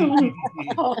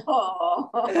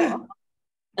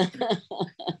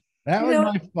 That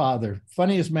was my father.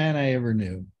 Funniest man I ever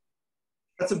knew.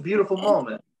 That's a beautiful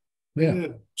moment. Yeah.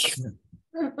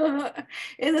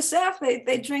 In the South,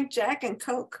 they drink Jack and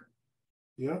Coke.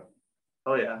 Yeah.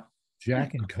 Oh, yeah.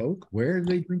 Jack and Coke? Where do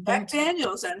they drink Jack that?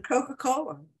 Daniels and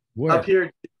Coca-Cola. Where? Up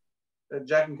here,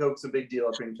 Jack and Coke's a big deal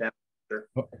up in Canada.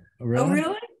 Oh, really? Oh,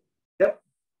 really? Yep.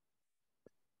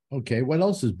 Okay. What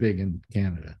else is big in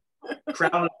Canada?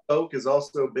 Crown and Coke is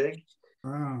also big.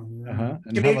 Oh, yeah. Uh-huh.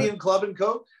 And Canadian Club and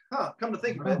Coke? Huh, come to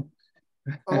think of it.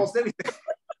 Almost anything.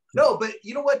 No, but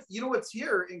you know what? You know what's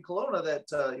here in Kelowna that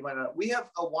you might not. We have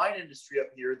a wine industry up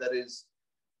here that is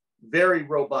very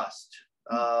robust.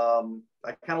 I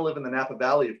kind of live in the Napa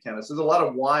Valley of Canada, so there's a lot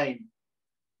of wine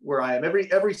where I am.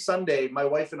 Every Sunday, my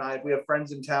wife and I, if we have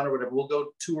friends in town or whatever, we'll go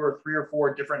tour 3 or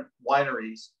 4 different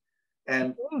wineries,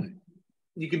 and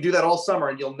you can do that all summer,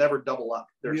 and you'll never double up.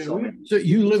 There's so many. So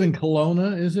you live in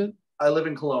Kelowna, is it? I live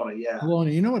in Kelowna, yeah.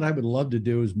 Kelowna. You know what I would love to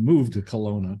do is move to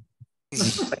Kelowna. And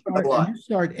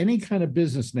start any kind of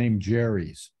business named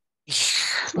Jerry's.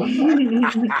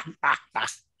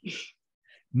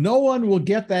 No one will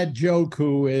get that joke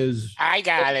who is. I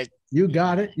got it. You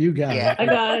got it? You got it. I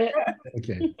got it.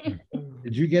 Okay.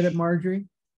 Did you get it, Marjorie?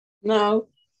 No.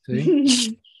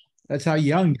 See? That's how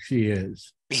young she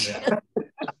is.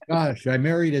 Gosh, I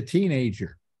married a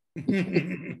teenager.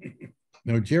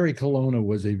 No, Jerry Kelowna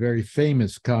was a very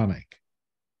famous comic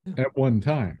at one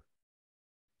time.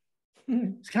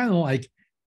 It's kind of like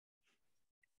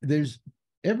there's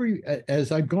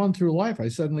as I've gone through life, I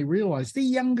suddenly realized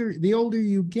the older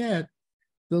you get,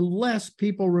 the less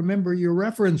people remember your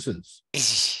references.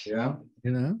 Yeah.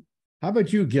 You know? How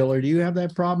about you, Giller? Do you have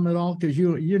that problem at all? Because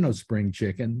you're no spring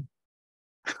chicken.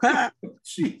 I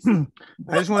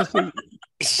just want to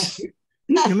say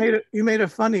you made a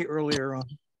funny earlier on.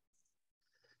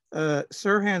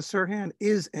 Sirhan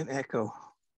is an echo.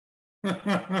 Oh,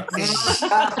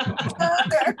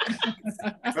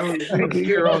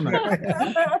 Your own. Well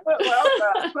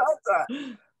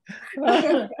done.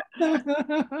 I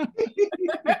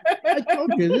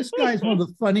told you, this guy's one of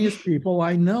the funniest people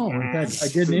I know. In fact, I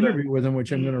did an interview with him,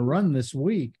 which I'm going to run this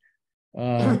week.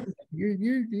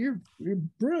 You're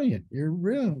brilliant. You're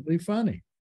really funny.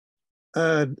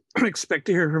 Expect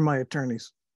to hear from my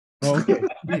attorneys. Okay.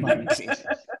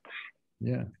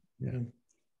 Yeah.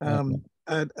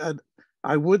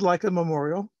 I would like a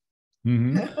memorial.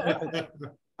 Mm-hmm.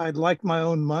 I'd like my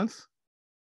own month.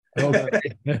 Okay.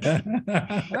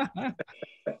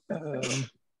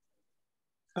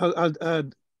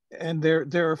 And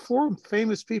there are 4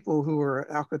 famous people who are at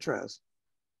Alcatraz.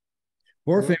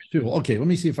 4 famous people. Okay, let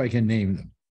me see if I can name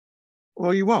them.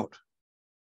 Well, you won't.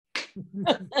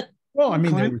 Well, I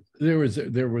mean, there was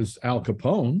Al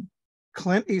Capone,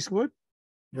 Clint Eastwood,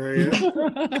 yeah.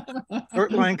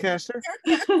 Burt Lancaster,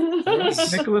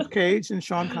 Nicolas Cage, and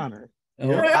Sean Connery.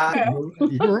 Oh,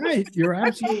 you're right. You're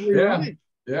absolutely right.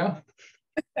 Yeah.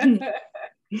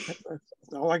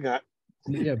 That's all I got.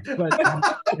 Yeah,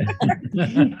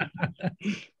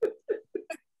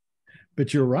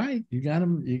 but you're right. You got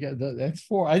them. You got that's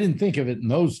 4. I didn't think of it in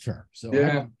those terms. So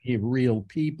yeah, real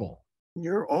people.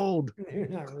 You're old.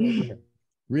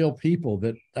 Real people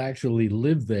that actually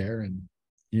live there and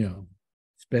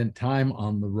spent time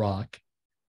on the rock.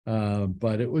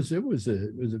 But it was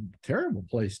a terrible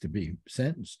place to be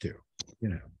sentenced to.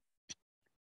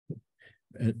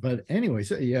 But anyway,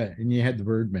 so yeah, and you had the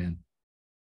Birdman,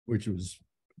 which was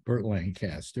Burt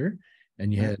Lancaster,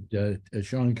 and you had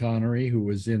Sean Connery, who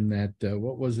was in that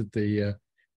what was it, the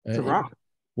Rock.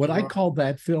 What I called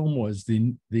that film was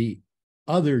the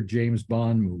other James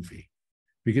Bond movie,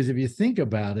 because if you think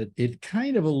about it, it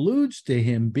kind of alludes to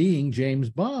him being James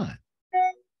Bond.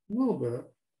 A little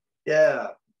bit. Yeah,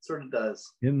 sort of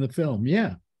does. In the film,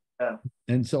 yeah. Yeah.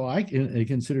 And so I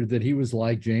considered that he was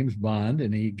like James Bond,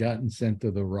 and he'd gotten sent to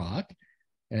the Rock,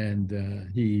 and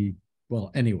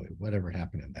anyway, whatever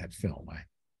happened in that film, I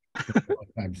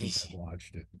time since I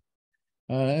watched it.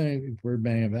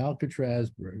 Birdman of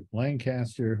Alcatraz,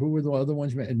 Lancaster. Who were the other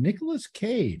ones? Nicolas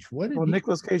Cage. What did Well, he?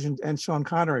 Nicolas Cage and Sean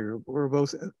Connery were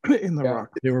both in The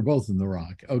Rock. They were both in The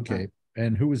Rock. Okay.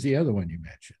 And who was the other one you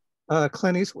mentioned?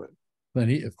 Clint Eastwood.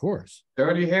 Of course.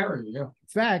 Dirty Harry, yeah. In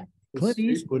fact, Clint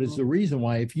Eastwood is the reason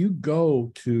why if you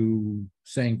go to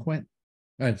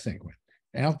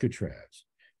Alcatraz,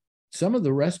 some of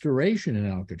the restoration in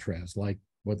Alcatraz, like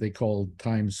what they called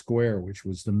Times Square, which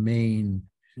was the main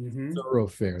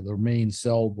thoroughfare, the main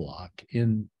cell block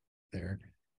in there,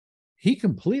 he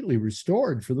completely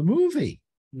restored for the movie.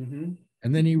 And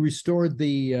then he restored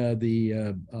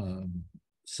the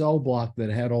cell block that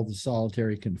had all the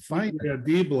solitary confinement. Yeah,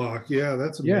 D block. Yeah,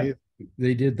 that's amazing. Yeah,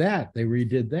 they did that. They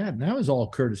redid that. And that was all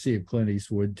courtesy of Clint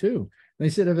Eastwood, too. They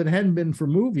said if it hadn't been for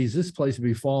movies, this place would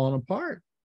be falling apart.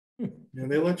 And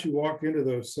they let you walk into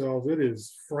those cells. It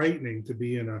is frightening to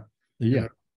be in a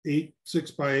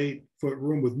 6 by 8 foot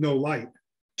room with no light,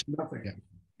 nothing.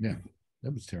 Yeah,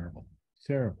 that was terrible.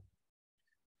 Terrible.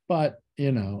 But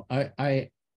you know,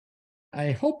 I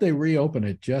hope they reopen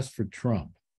it just for Trump.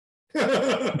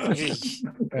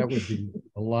 That would be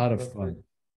a lot of fun.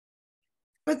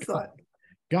 Good thought.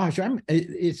 Gosh,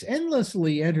 it's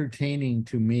endlessly entertaining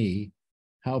to me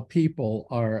how people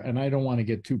are, and I don't want to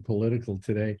get too political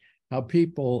today, how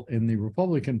people in the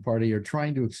Republican Party are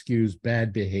trying to excuse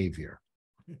bad behavior.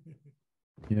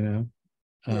 You know?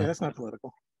 Yeah, that's not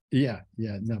political. No,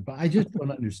 but I just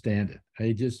don't understand it.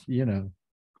 I just,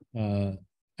 I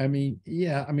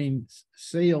mean,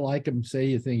 say you like him, say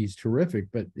you think he's terrific,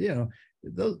 but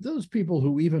those people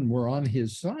who even were on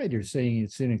his side are saying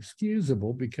it's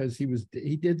inexcusable because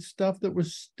he did stuff that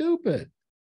was stupid.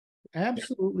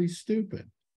 Absolutely stupid.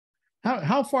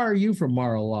 How far are you from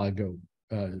Mar-a-Lago,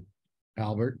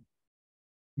 Albert?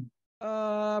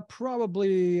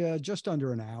 Probably just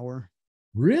under an hour.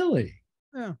 Really?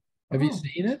 Yeah. Have you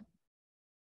seen it?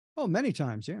 Oh, many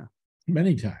times, yeah.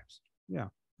 Many times. Yeah.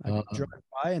 I drive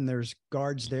by and there's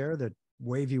guards there that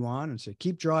wave you on and say,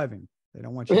 keep driving. They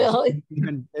don't want you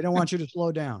they don't want you to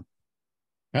slow down.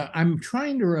 I'm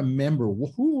trying to remember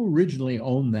who originally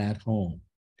owned that home.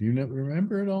 Do you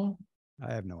remember it all?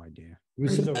 I have no idea. It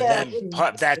was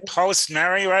that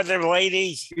post-Merriweather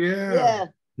lady. Yeah.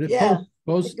 The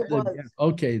Post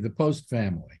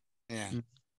family. Yeah.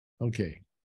 Okay.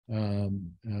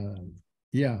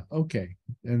 Okay.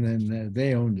 And then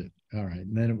they owned it. All right.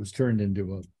 And then it was turned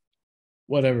into a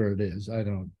whatever it is. I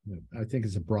think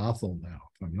it's a brothel now,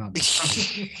 if I'm not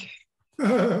mistaken.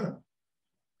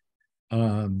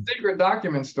 Secret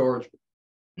document storage.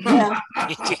 Yeah.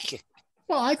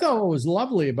 Well, I thought what was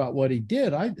lovely about what he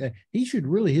did,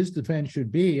 his defense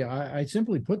should be, I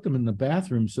simply put them in the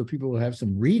bathroom so people will have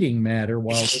some reading matter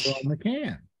while they're on the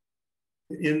can.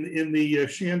 In the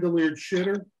chandeliered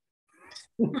shitter?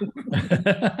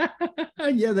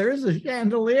 Yeah, there is a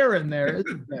chandelier in there,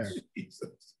 isn't there?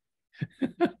 Jesus.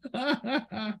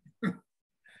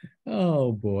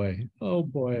 Oh boy.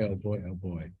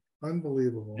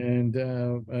 Unbelievable. And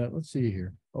let's see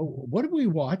here. Oh, what did we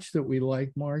watch that we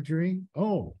like, Marjorie?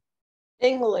 Oh,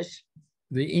 English.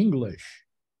 The English.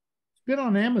 It's been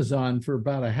on Amazon for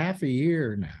about a half a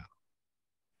year now.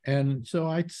 And so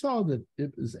I saw that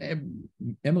it was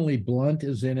Emily Blunt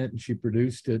is in it and she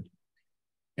produced it.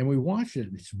 And we watched it.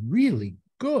 It's really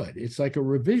good. It's like a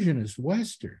revisionist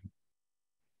Western.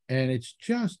 And it's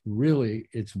just really,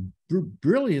 it's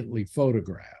brilliantly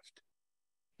photographed.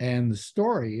 And the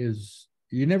story is,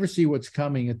 you never see what's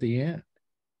coming at the end.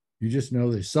 You just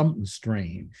know there's something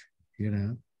strange,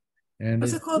 And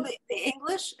what's it called? The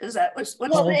English? Is that what's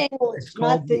the English? It's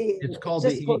called the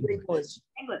English.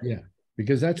 Yeah,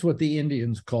 because that's what the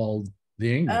Indians called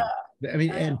the English. I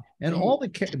mean, and all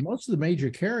most of the major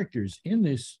characters in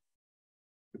this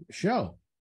show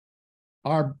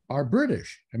are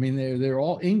British. I mean, they're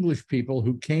all English people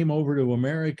who came over to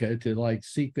America to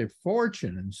seek their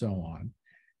fortune and so on.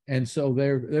 And so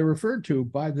they're referred to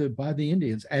by the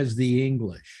Indians as the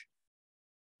English.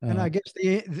 And I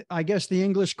guess the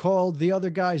English called the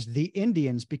other guys the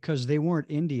Indians because they weren't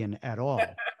Indian at all.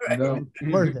 No.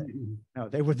 Were they? No,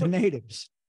 they were the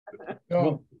natives.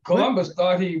 No, Columbus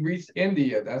thought he reached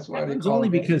India. That's why they called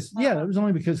him. It was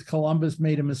only because Columbus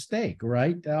made a mistake,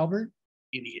 right, Albert?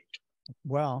 Idiot.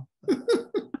 Well,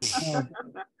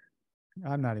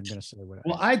 I'm not even going to say what.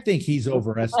 Well, I think he's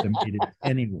overestimated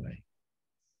anyway.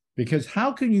 Because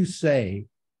how can you say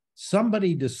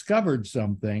somebody discovered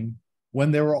something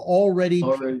when there were already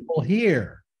people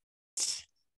here?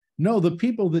 No, the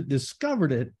people that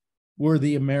discovered it were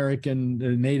the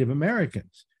Native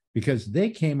Americans, because they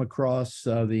came across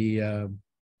the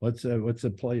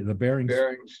Bering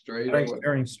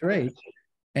Strait.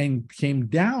 and came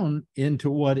down into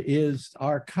what is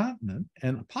our continent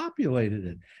and populated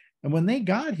it. And when they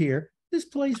got here, this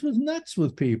place was nuts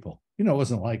with people. You know, it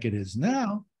wasn't like it is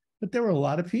now, but there were a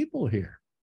lot of people here.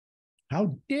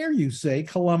 How dare you say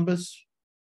Columbus,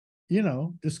 you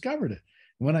know, discovered it?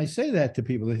 When I say that to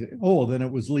people, they say, oh, then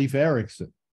it was Leif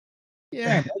Erikson.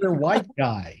 Yeah, another white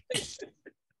guy.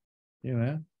 You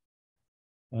know?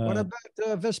 What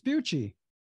about Vespucci?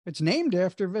 It's named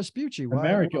after Vespucci. Why?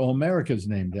 America, oh, America's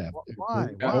named after. Why?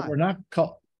 But we're not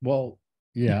called, well,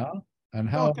 yeah. And I'm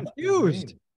how all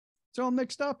confused. It's all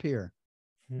mixed up here.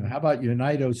 And how about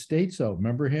United States? Oh,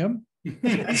 remember him?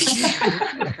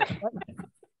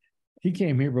 He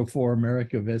came here before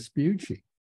America Vespucci.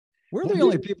 We're the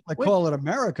only people that call it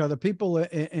America. The people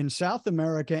in South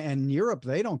America and Europe,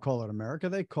 they don't call it America.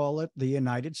 They call it the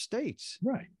United States.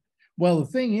 Right. Well, the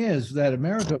thing is that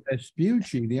America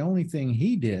Vespucci, the only thing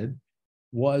he did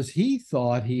was he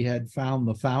thought he had found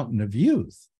the fountain of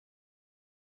youth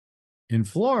in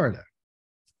Florida.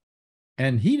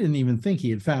 And he didn't even think he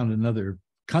had found another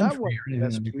country or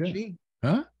anything like that.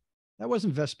 Huh? That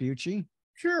wasn't Vespucci.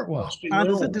 Sure it was.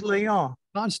 Ponce de Leon.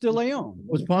 Ponce de Leon.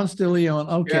 Was Ponce de Leon.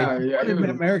 Okay. Yeah, yeah, What did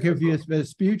America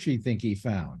Vespucci think he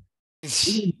found?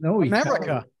 He didn't know he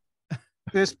America.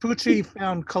 Vespucci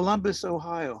found Columbus,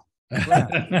 Ohio. It's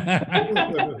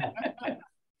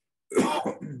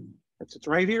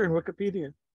right here in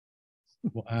Wikipedia.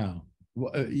 Wow.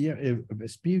 Well, yeah,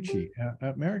 Vespucci,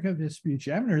 America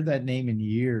Vespucci. I haven't heard that name in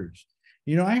years.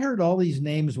 You know, I heard all these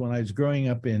names when I was growing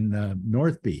up in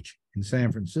North Beach in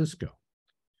San Francisco,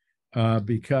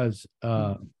 because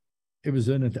it was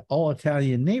in an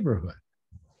all-Italian neighborhood.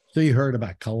 So you heard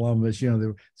about Columbus. You know, there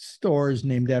were stores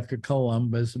named after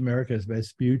Columbus. America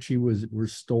Vespucci were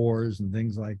stores and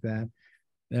things like that.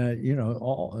 You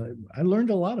know, I learned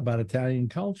a lot about Italian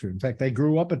culture. In fact, I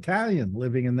grew up Italian,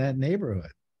 living in that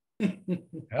neighborhood.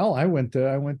 Hell, I went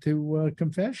to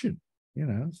confession. You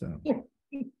know, so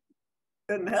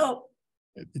Didn't help.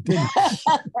 it didn't.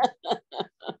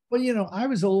 Well, you know, I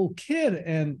was a little kid,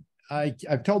 and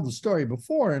I've told the story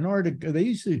before. In order to, they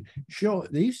used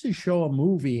to show a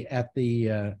movie at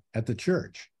the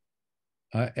church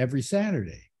every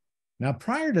Saturday. Now,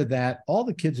 prior to that, all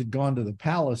the kids had gone to the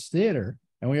Palace Theater,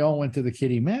 and we all went to the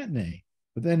kiddie matinee.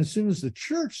 But then, as soon as the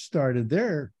church started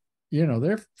their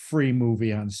free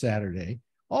movie on Saturday,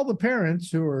 all the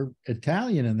parents who were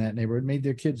Italian in that neighborhood made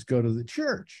their kids go to the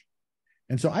church.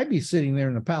 And so I'd be sitting there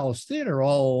in the Palace Theater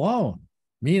all alone,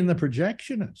 me and the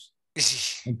projectionist.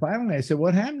 And finally I said,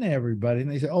 what happened to everybody? And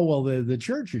they said, oh, well, the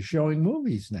church is showing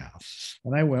movies now.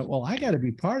 And I went, well, I got to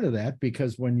be part of that,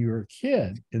 because when you were a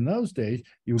kid in those days,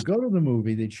 you would go to the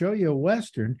movie, they'd show you a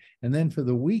Western, and then for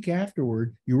the week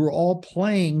afterward, you were all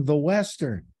playing the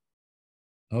Western.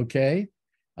 Okay.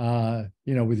 You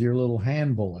know, with your little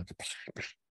hand bullets,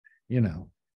 you know.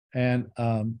 And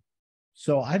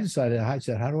so I said,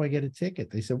 how do I get a ticket?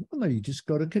 They said, well, no, you just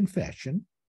go to confession.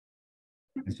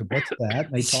 I said, what's that?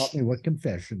 And they taught me what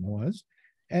confession was,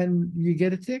 and you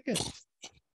get a ticket.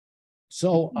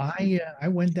 So I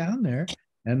went down there,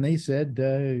 and they said,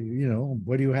 you know,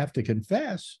 what do you have to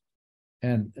confess?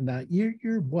 And now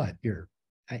you're what? You're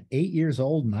 8 years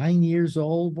old, 9 years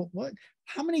old. What?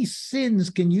 How many sins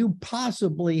can you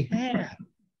possibly have?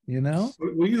 You know?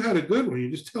 Well, you had a good one.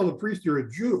 You just tell the priest you're a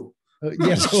Jew.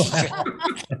 Yes.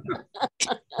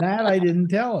 That I didn't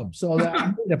tell him. So that I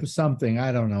made up something.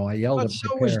 I don't know. I yelled at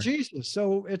so my was parents. Jesus.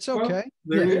 So it's okay.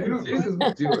 There you go. Jesus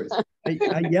was Jewish.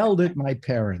 I yelled at my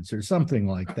parents or something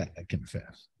like that, I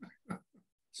confess.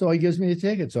 So he gives me a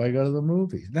ticket. So I go to the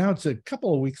movies. Now it's a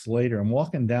couple of weeks later. I'm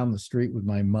walking down the street with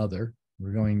my mother.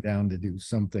 We're going down to do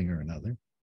something or another.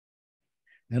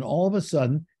 And all of a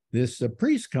sudden, this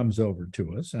priest comes over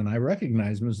to us, and I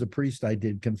recognize him as the priest I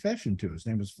did confession to. His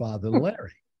name was Father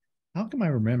Larry. How come I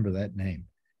remember that name?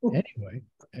 Anyway,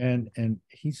 and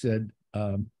he said,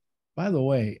 by the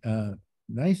way,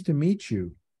 nice to meet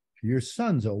you. Your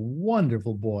son's a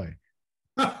wonderful boy.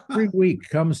 Every week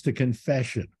comes to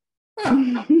confession.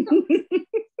 And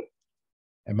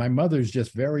my mother's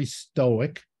just very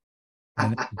stoic.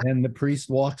 And then the priest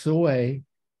walks away.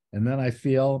 And then I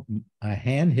feel a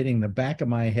hand hitting the back of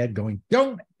my head going,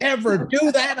 don't ever do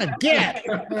that again.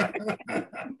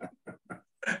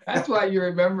 That's why you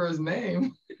remember his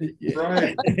name.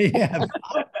 Right. Yeah.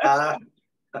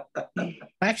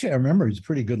 Actually, I remember he's a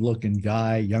pretty good looking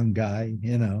guy, young guy,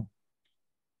 you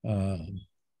know,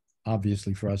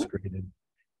 obviously frustrated.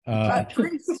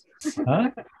 Priest. Huh?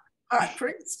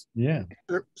 Priest. Yeah.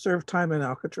 Serve time in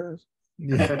Alcatraz.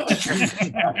 Yeah.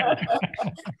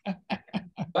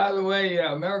 By the way,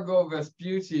 Amerigo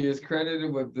Vespucci is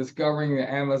credited with discovering the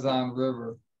Amazon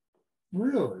River.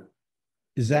 Really?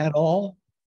 Is that all?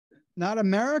 Not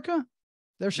America?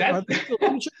 There's He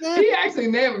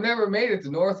actually never made it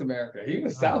to North America. He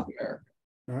was South America.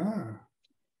 Ah.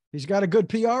 He's got a good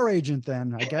PR agent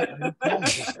then. I get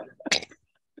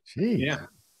Gee, Yeah.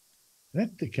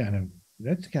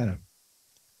 that's kind of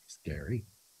scary.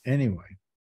 Anyway,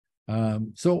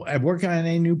 so I'm working on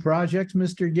any new projects,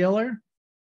 Mr. Giller?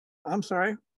 I'm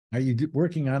sorry. Are you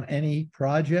working on any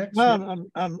projects? No,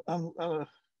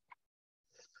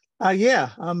 yeah,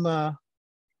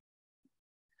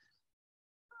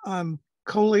 I'm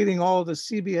collating all the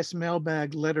CBS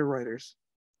mailbag letter writers,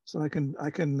 so I can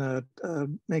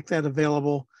make that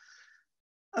available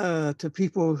to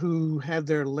people who had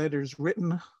their letters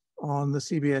written on the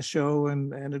CBS show,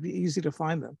 and it'd be easy to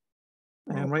find them.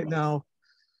 And right now,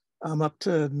 I'm up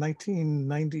to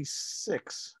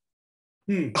 1996.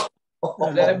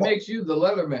 That makes you the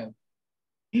Leatherman.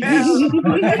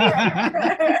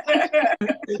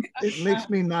 It makes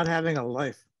me not having a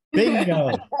life.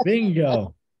 Bingo,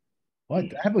 bingo. What?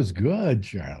 That was good,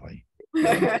 Charlie.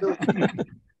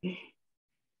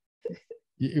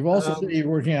 You've also said you're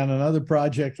working on another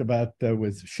project about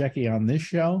with Shecky on this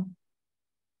show.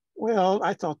 Well,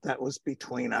 I thought that was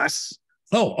between us.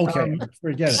 Oh, okay.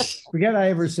 Forget it. Forget I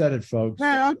ever said it, folks.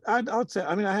 Yeah, I'll say.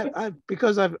 I mean, I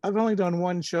because I've only done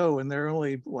one show, and there are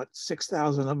only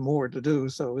 6,000 more to do,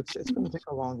 so it's going to take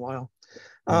a long while.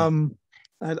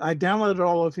 I downloaded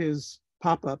all of his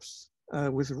pop-ups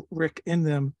with Rick in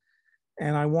them,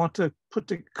 and I want to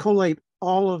collate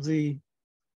all of the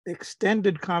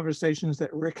extended conversations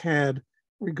that Rick had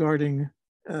regarding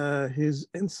his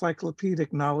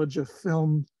encyclopedic knowledge of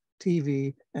film,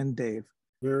 TV, and Dave.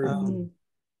 Very cool.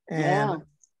 And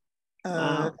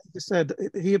Wow. he said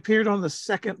he appeared on the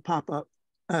second pop-up,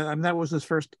 and that was his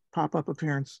first pop-up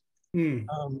appearance. And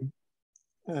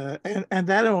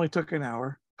that only took an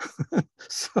hour.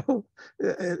 So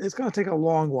it's going to take a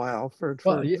long while for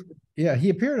yeah, he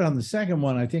appeared on the second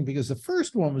one, I think, because the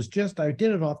first one was just, I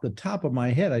did it off the top of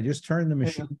my head. I just turned the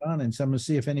machine on and someone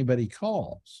see if anybody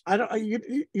calls.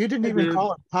 You didn't even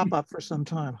call it pop-up for some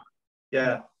time.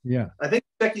 Yeah. Yeah. I think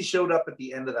Shecky showed up at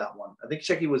the end of that one. I think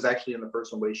Shecky was actually in the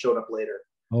first one, but he showed up later.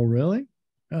 Oh, really?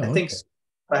 Oh, I think so.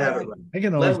 I have it right. I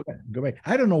can always go back.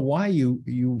 I don't know why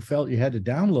you felt you had to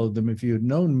download them. If you had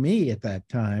known me at that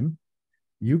time,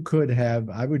 you could have,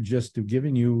 I would just have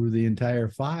given you the entire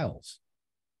files.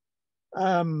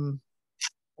 Actually,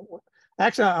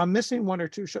 I'm missing one or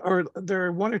two shows, or there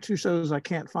are one or two shows I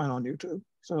can't find on YouTube.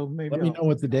 So maybe let me know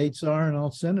what the dates are and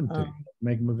I'll send them to you,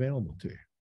 make them available to you.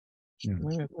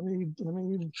 Let me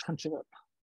punch it up.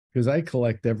 Because I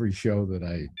collect every show that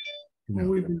I. Well,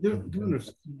 we've been doing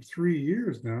this 3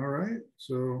 years now, right?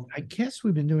 So I guess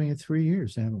we've been doing it 3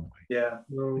 years, haven't we? Yeah.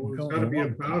 So it's got to be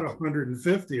about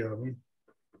 150 of them.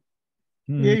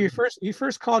 Yeah, you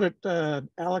first called it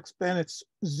Alex Bennett's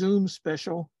Zoom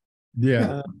special.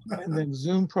 Yeah. And then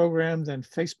Zoom program, then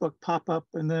Facebook pop-up,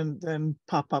 and then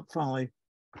pop-up finally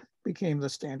became the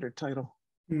standard title.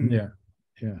 Yeah.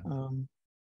 Yeah.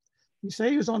 You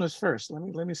say he was on his first.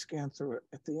 Let me scan through it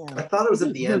at the end. I thought it was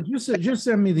at the end. Just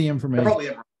send me the information. Probably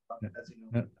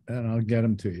and I'll get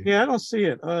them to you. Yeah, I don't see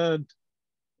it.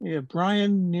 Yeah,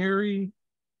 Brian Neary,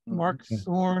 Mark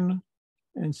Thorne,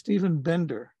 and Stephen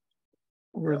Bender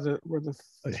were the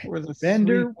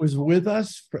Bender was with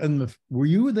us, and were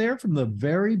you there from the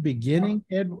very beginning,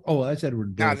 Ed? Oh, that's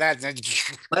Edward. No, Len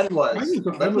was.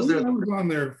 I was on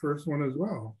their first one as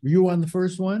well. Were you on the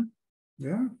first one?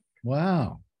 Yeah.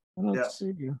 Wow. I don't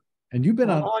see you. And you've been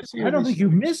on. I don't think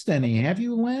you've missed any, have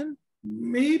you, Len?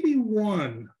 Maybe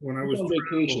one when I was on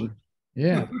vacation.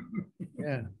 Yeah.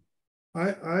 Yeah.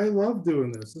 I love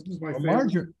doing this. This is my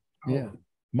favorite.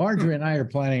 Marjorie and I are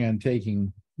planning on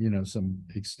taking, some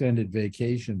extended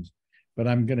vacations, but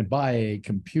I'm going to buy a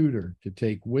computer to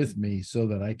take with me so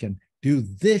that I can do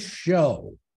this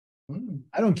show.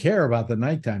 I don't care about the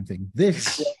nighttime thing.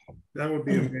 This show. That would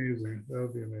be amazing. That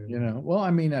would be amazing. Well, I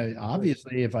mean,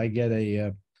 obviously, if I get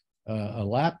a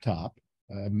laptop,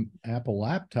 Apple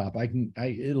laptop,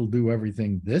 it'll do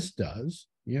everything this does.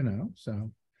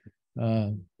 So,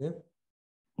 well,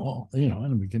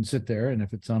 and we can sit there, and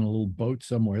if it's on a little boat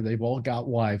somewhere, they've all got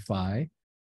Wi-Fi.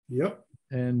 Yep.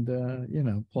 And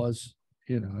plus,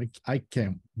 I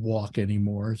can't walk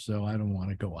anymore, so I don't want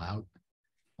to go out.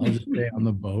 I'll just stay on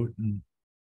the boat and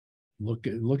look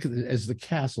at it as the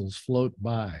castles float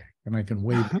by, and I can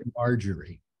wave at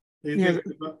Marjorie. Are you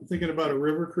thinking about a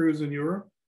river cruise in Europe?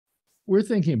 We're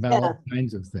thinking about all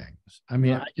kinds of things. I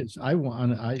mean,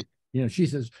 she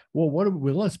says, well,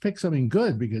 let's pick something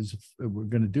good because we're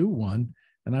going to do one.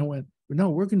 And I went, no,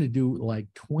 we're going to do like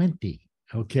 20.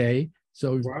 Okay.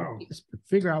 So Wow. just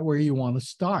figure out where you want to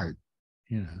start,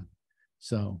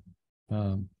 So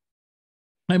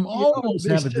I'm almost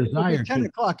have a desire It'll be 10 to.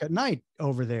 o'clock at night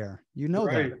over there. You know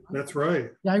Right, that. that's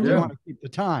right. Yeah, I You realize, want to keep the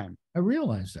time. I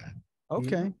realize that.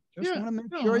 Okay. Just Yeah, want to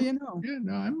make no, sure you know. Yeah,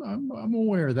 no, I'm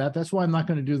aware of that. That's why I'm not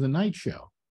going to do the night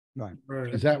show. Right.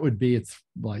 Because that would be at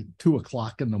like 2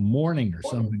 o'clock in the morning or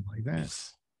something like that.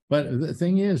 But the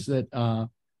thing is that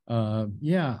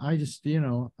yeah, I just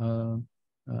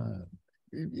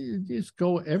just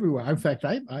go everywhere. In fact,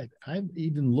 I've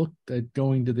even looked at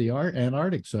going to the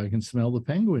Antarctic so I can smell the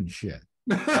penguin shit.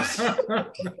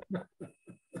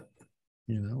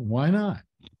 Why not?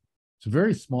 It's a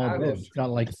very small boat. It's got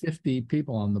like 50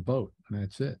 people on the boat, and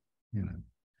that's it.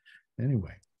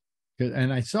 Anyway,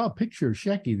 and I saw a picture of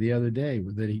Shecky the other day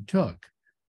that he took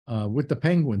with the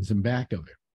penguins in back of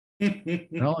it.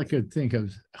 And all I could think of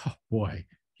was, oh boy,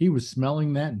 he was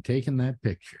smelling that and taking that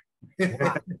picture.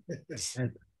 Yeah.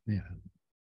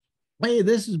 Hey,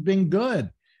 this has been good.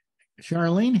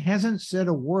 Charlene hasn't said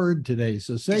a word today,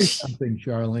 so say something,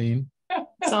 Charlene.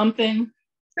 Something.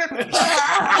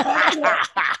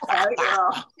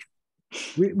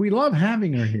 We love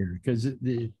having her here because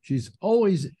she's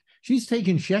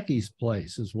taking Shecky's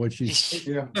place, is what she's.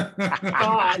 Yeah.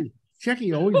 God.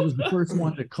 Shecky always was the first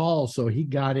one to call, so he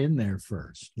got in there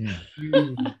first. Yeah.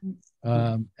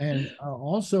 And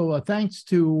also thanks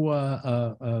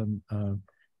to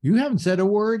you haven't said a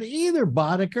word either,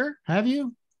 Boddicker, have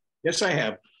you? Yes, I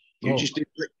have. You just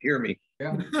didn't hear me.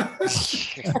 Yeah.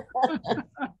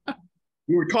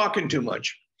 You were talking too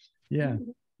much. Yeah.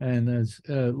 And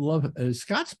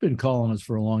Scott's been calling us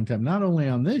for a long time, not only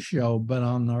on this show, but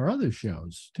on our other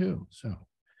shows too. So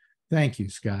thank you,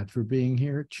 Scott, for being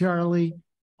here. Charlie,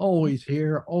 always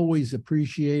here, always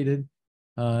appreciated.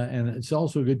 And it's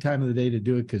also a good time of the day to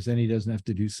do it because then he doesn't have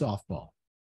to do softball.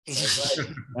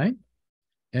 Right?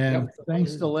 And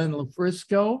thanks to Len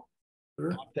LaFrisco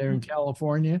out there in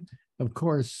California. Of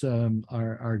course,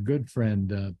 our good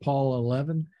friend Paula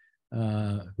 11,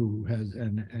 who has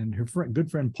and her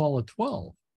good friend Paula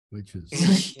 12, which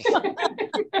is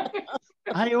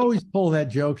I always pull that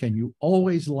joke and you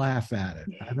always laugh at it.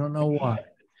 I don't know why.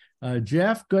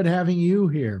 Jeff, good having you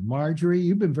here. Marjorie,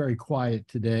 you've been very quiet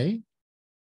today.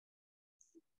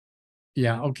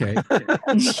 Yeah, okay.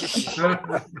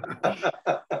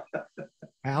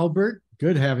 Albert,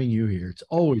 good having you here. It's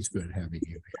always good having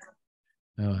you here.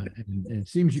 And it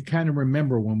seems you kind of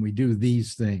remember when we do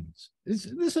these things. This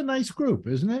is a nice group,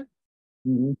 isn't it?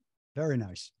 Mm-hmm. Very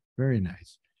nice. Very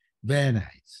nice. Very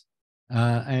nice.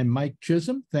 And Mike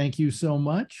Chisholm, thank you so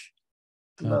much.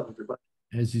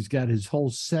 As he's got his whole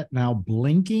set now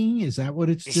blinking. Is that what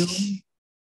it's doing?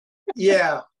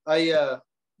 Yeah,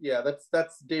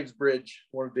 that's Dave's bridge.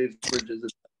 One of Dave's bridges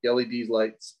is the LED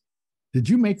lights. Did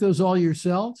you make those all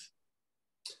yourself?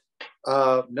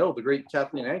 No, the great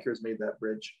Kathleen Ankers made that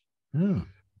bridge. Oh.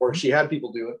 Or she had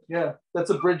people do it. Yeah, that's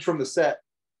a bridge from the set.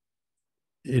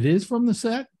 It is from the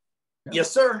set? Yes,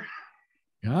 sir.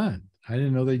 God, I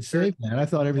didn't know they'd save that. I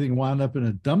thought everything wound up in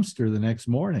a dumpster the next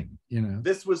morning,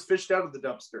 This was fished out of the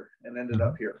dumpster and ended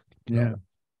up here. Yeah.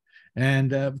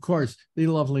 And of course, the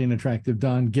lovely and attractive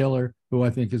Don Giller, who I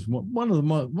think is one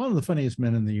of the funniest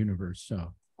men in the universe.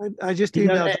 So I just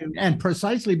emailed you. And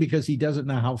precisely because he doesn't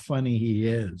know how funny he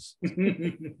is.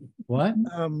 What?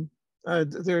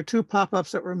 There are 2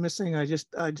 pop-ups that were missing. I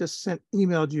just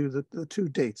emailed you the 2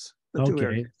 dates. The 2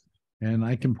 areas. And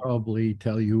I can probably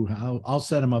tell you how. I'll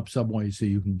set them up some way so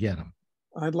you can get them.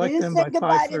 I'd like them by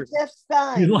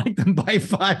 5:30. You like them by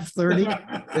 5:30?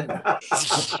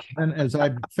 And as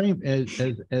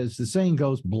as the saying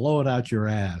goes, blow it out your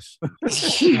ass.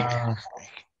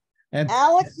 And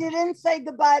Alex, you didn't say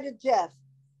goodbye to Jeff.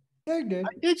 I did.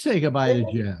 I did say goodbye to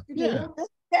Jeff. Yeah.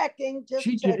 Just checking. Just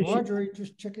checking. Marjorie,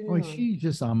 just checking in. Boy, she's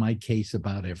just on my case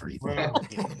about everything.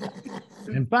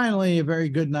 And finally, a very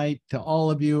good night to all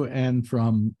of you. And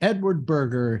from Edward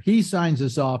Berger, he signs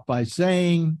us off by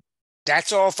saying,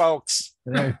 that's all, folks.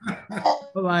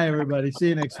 Bye-bye, everybody. See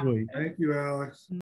you next week. Thank you, Alex.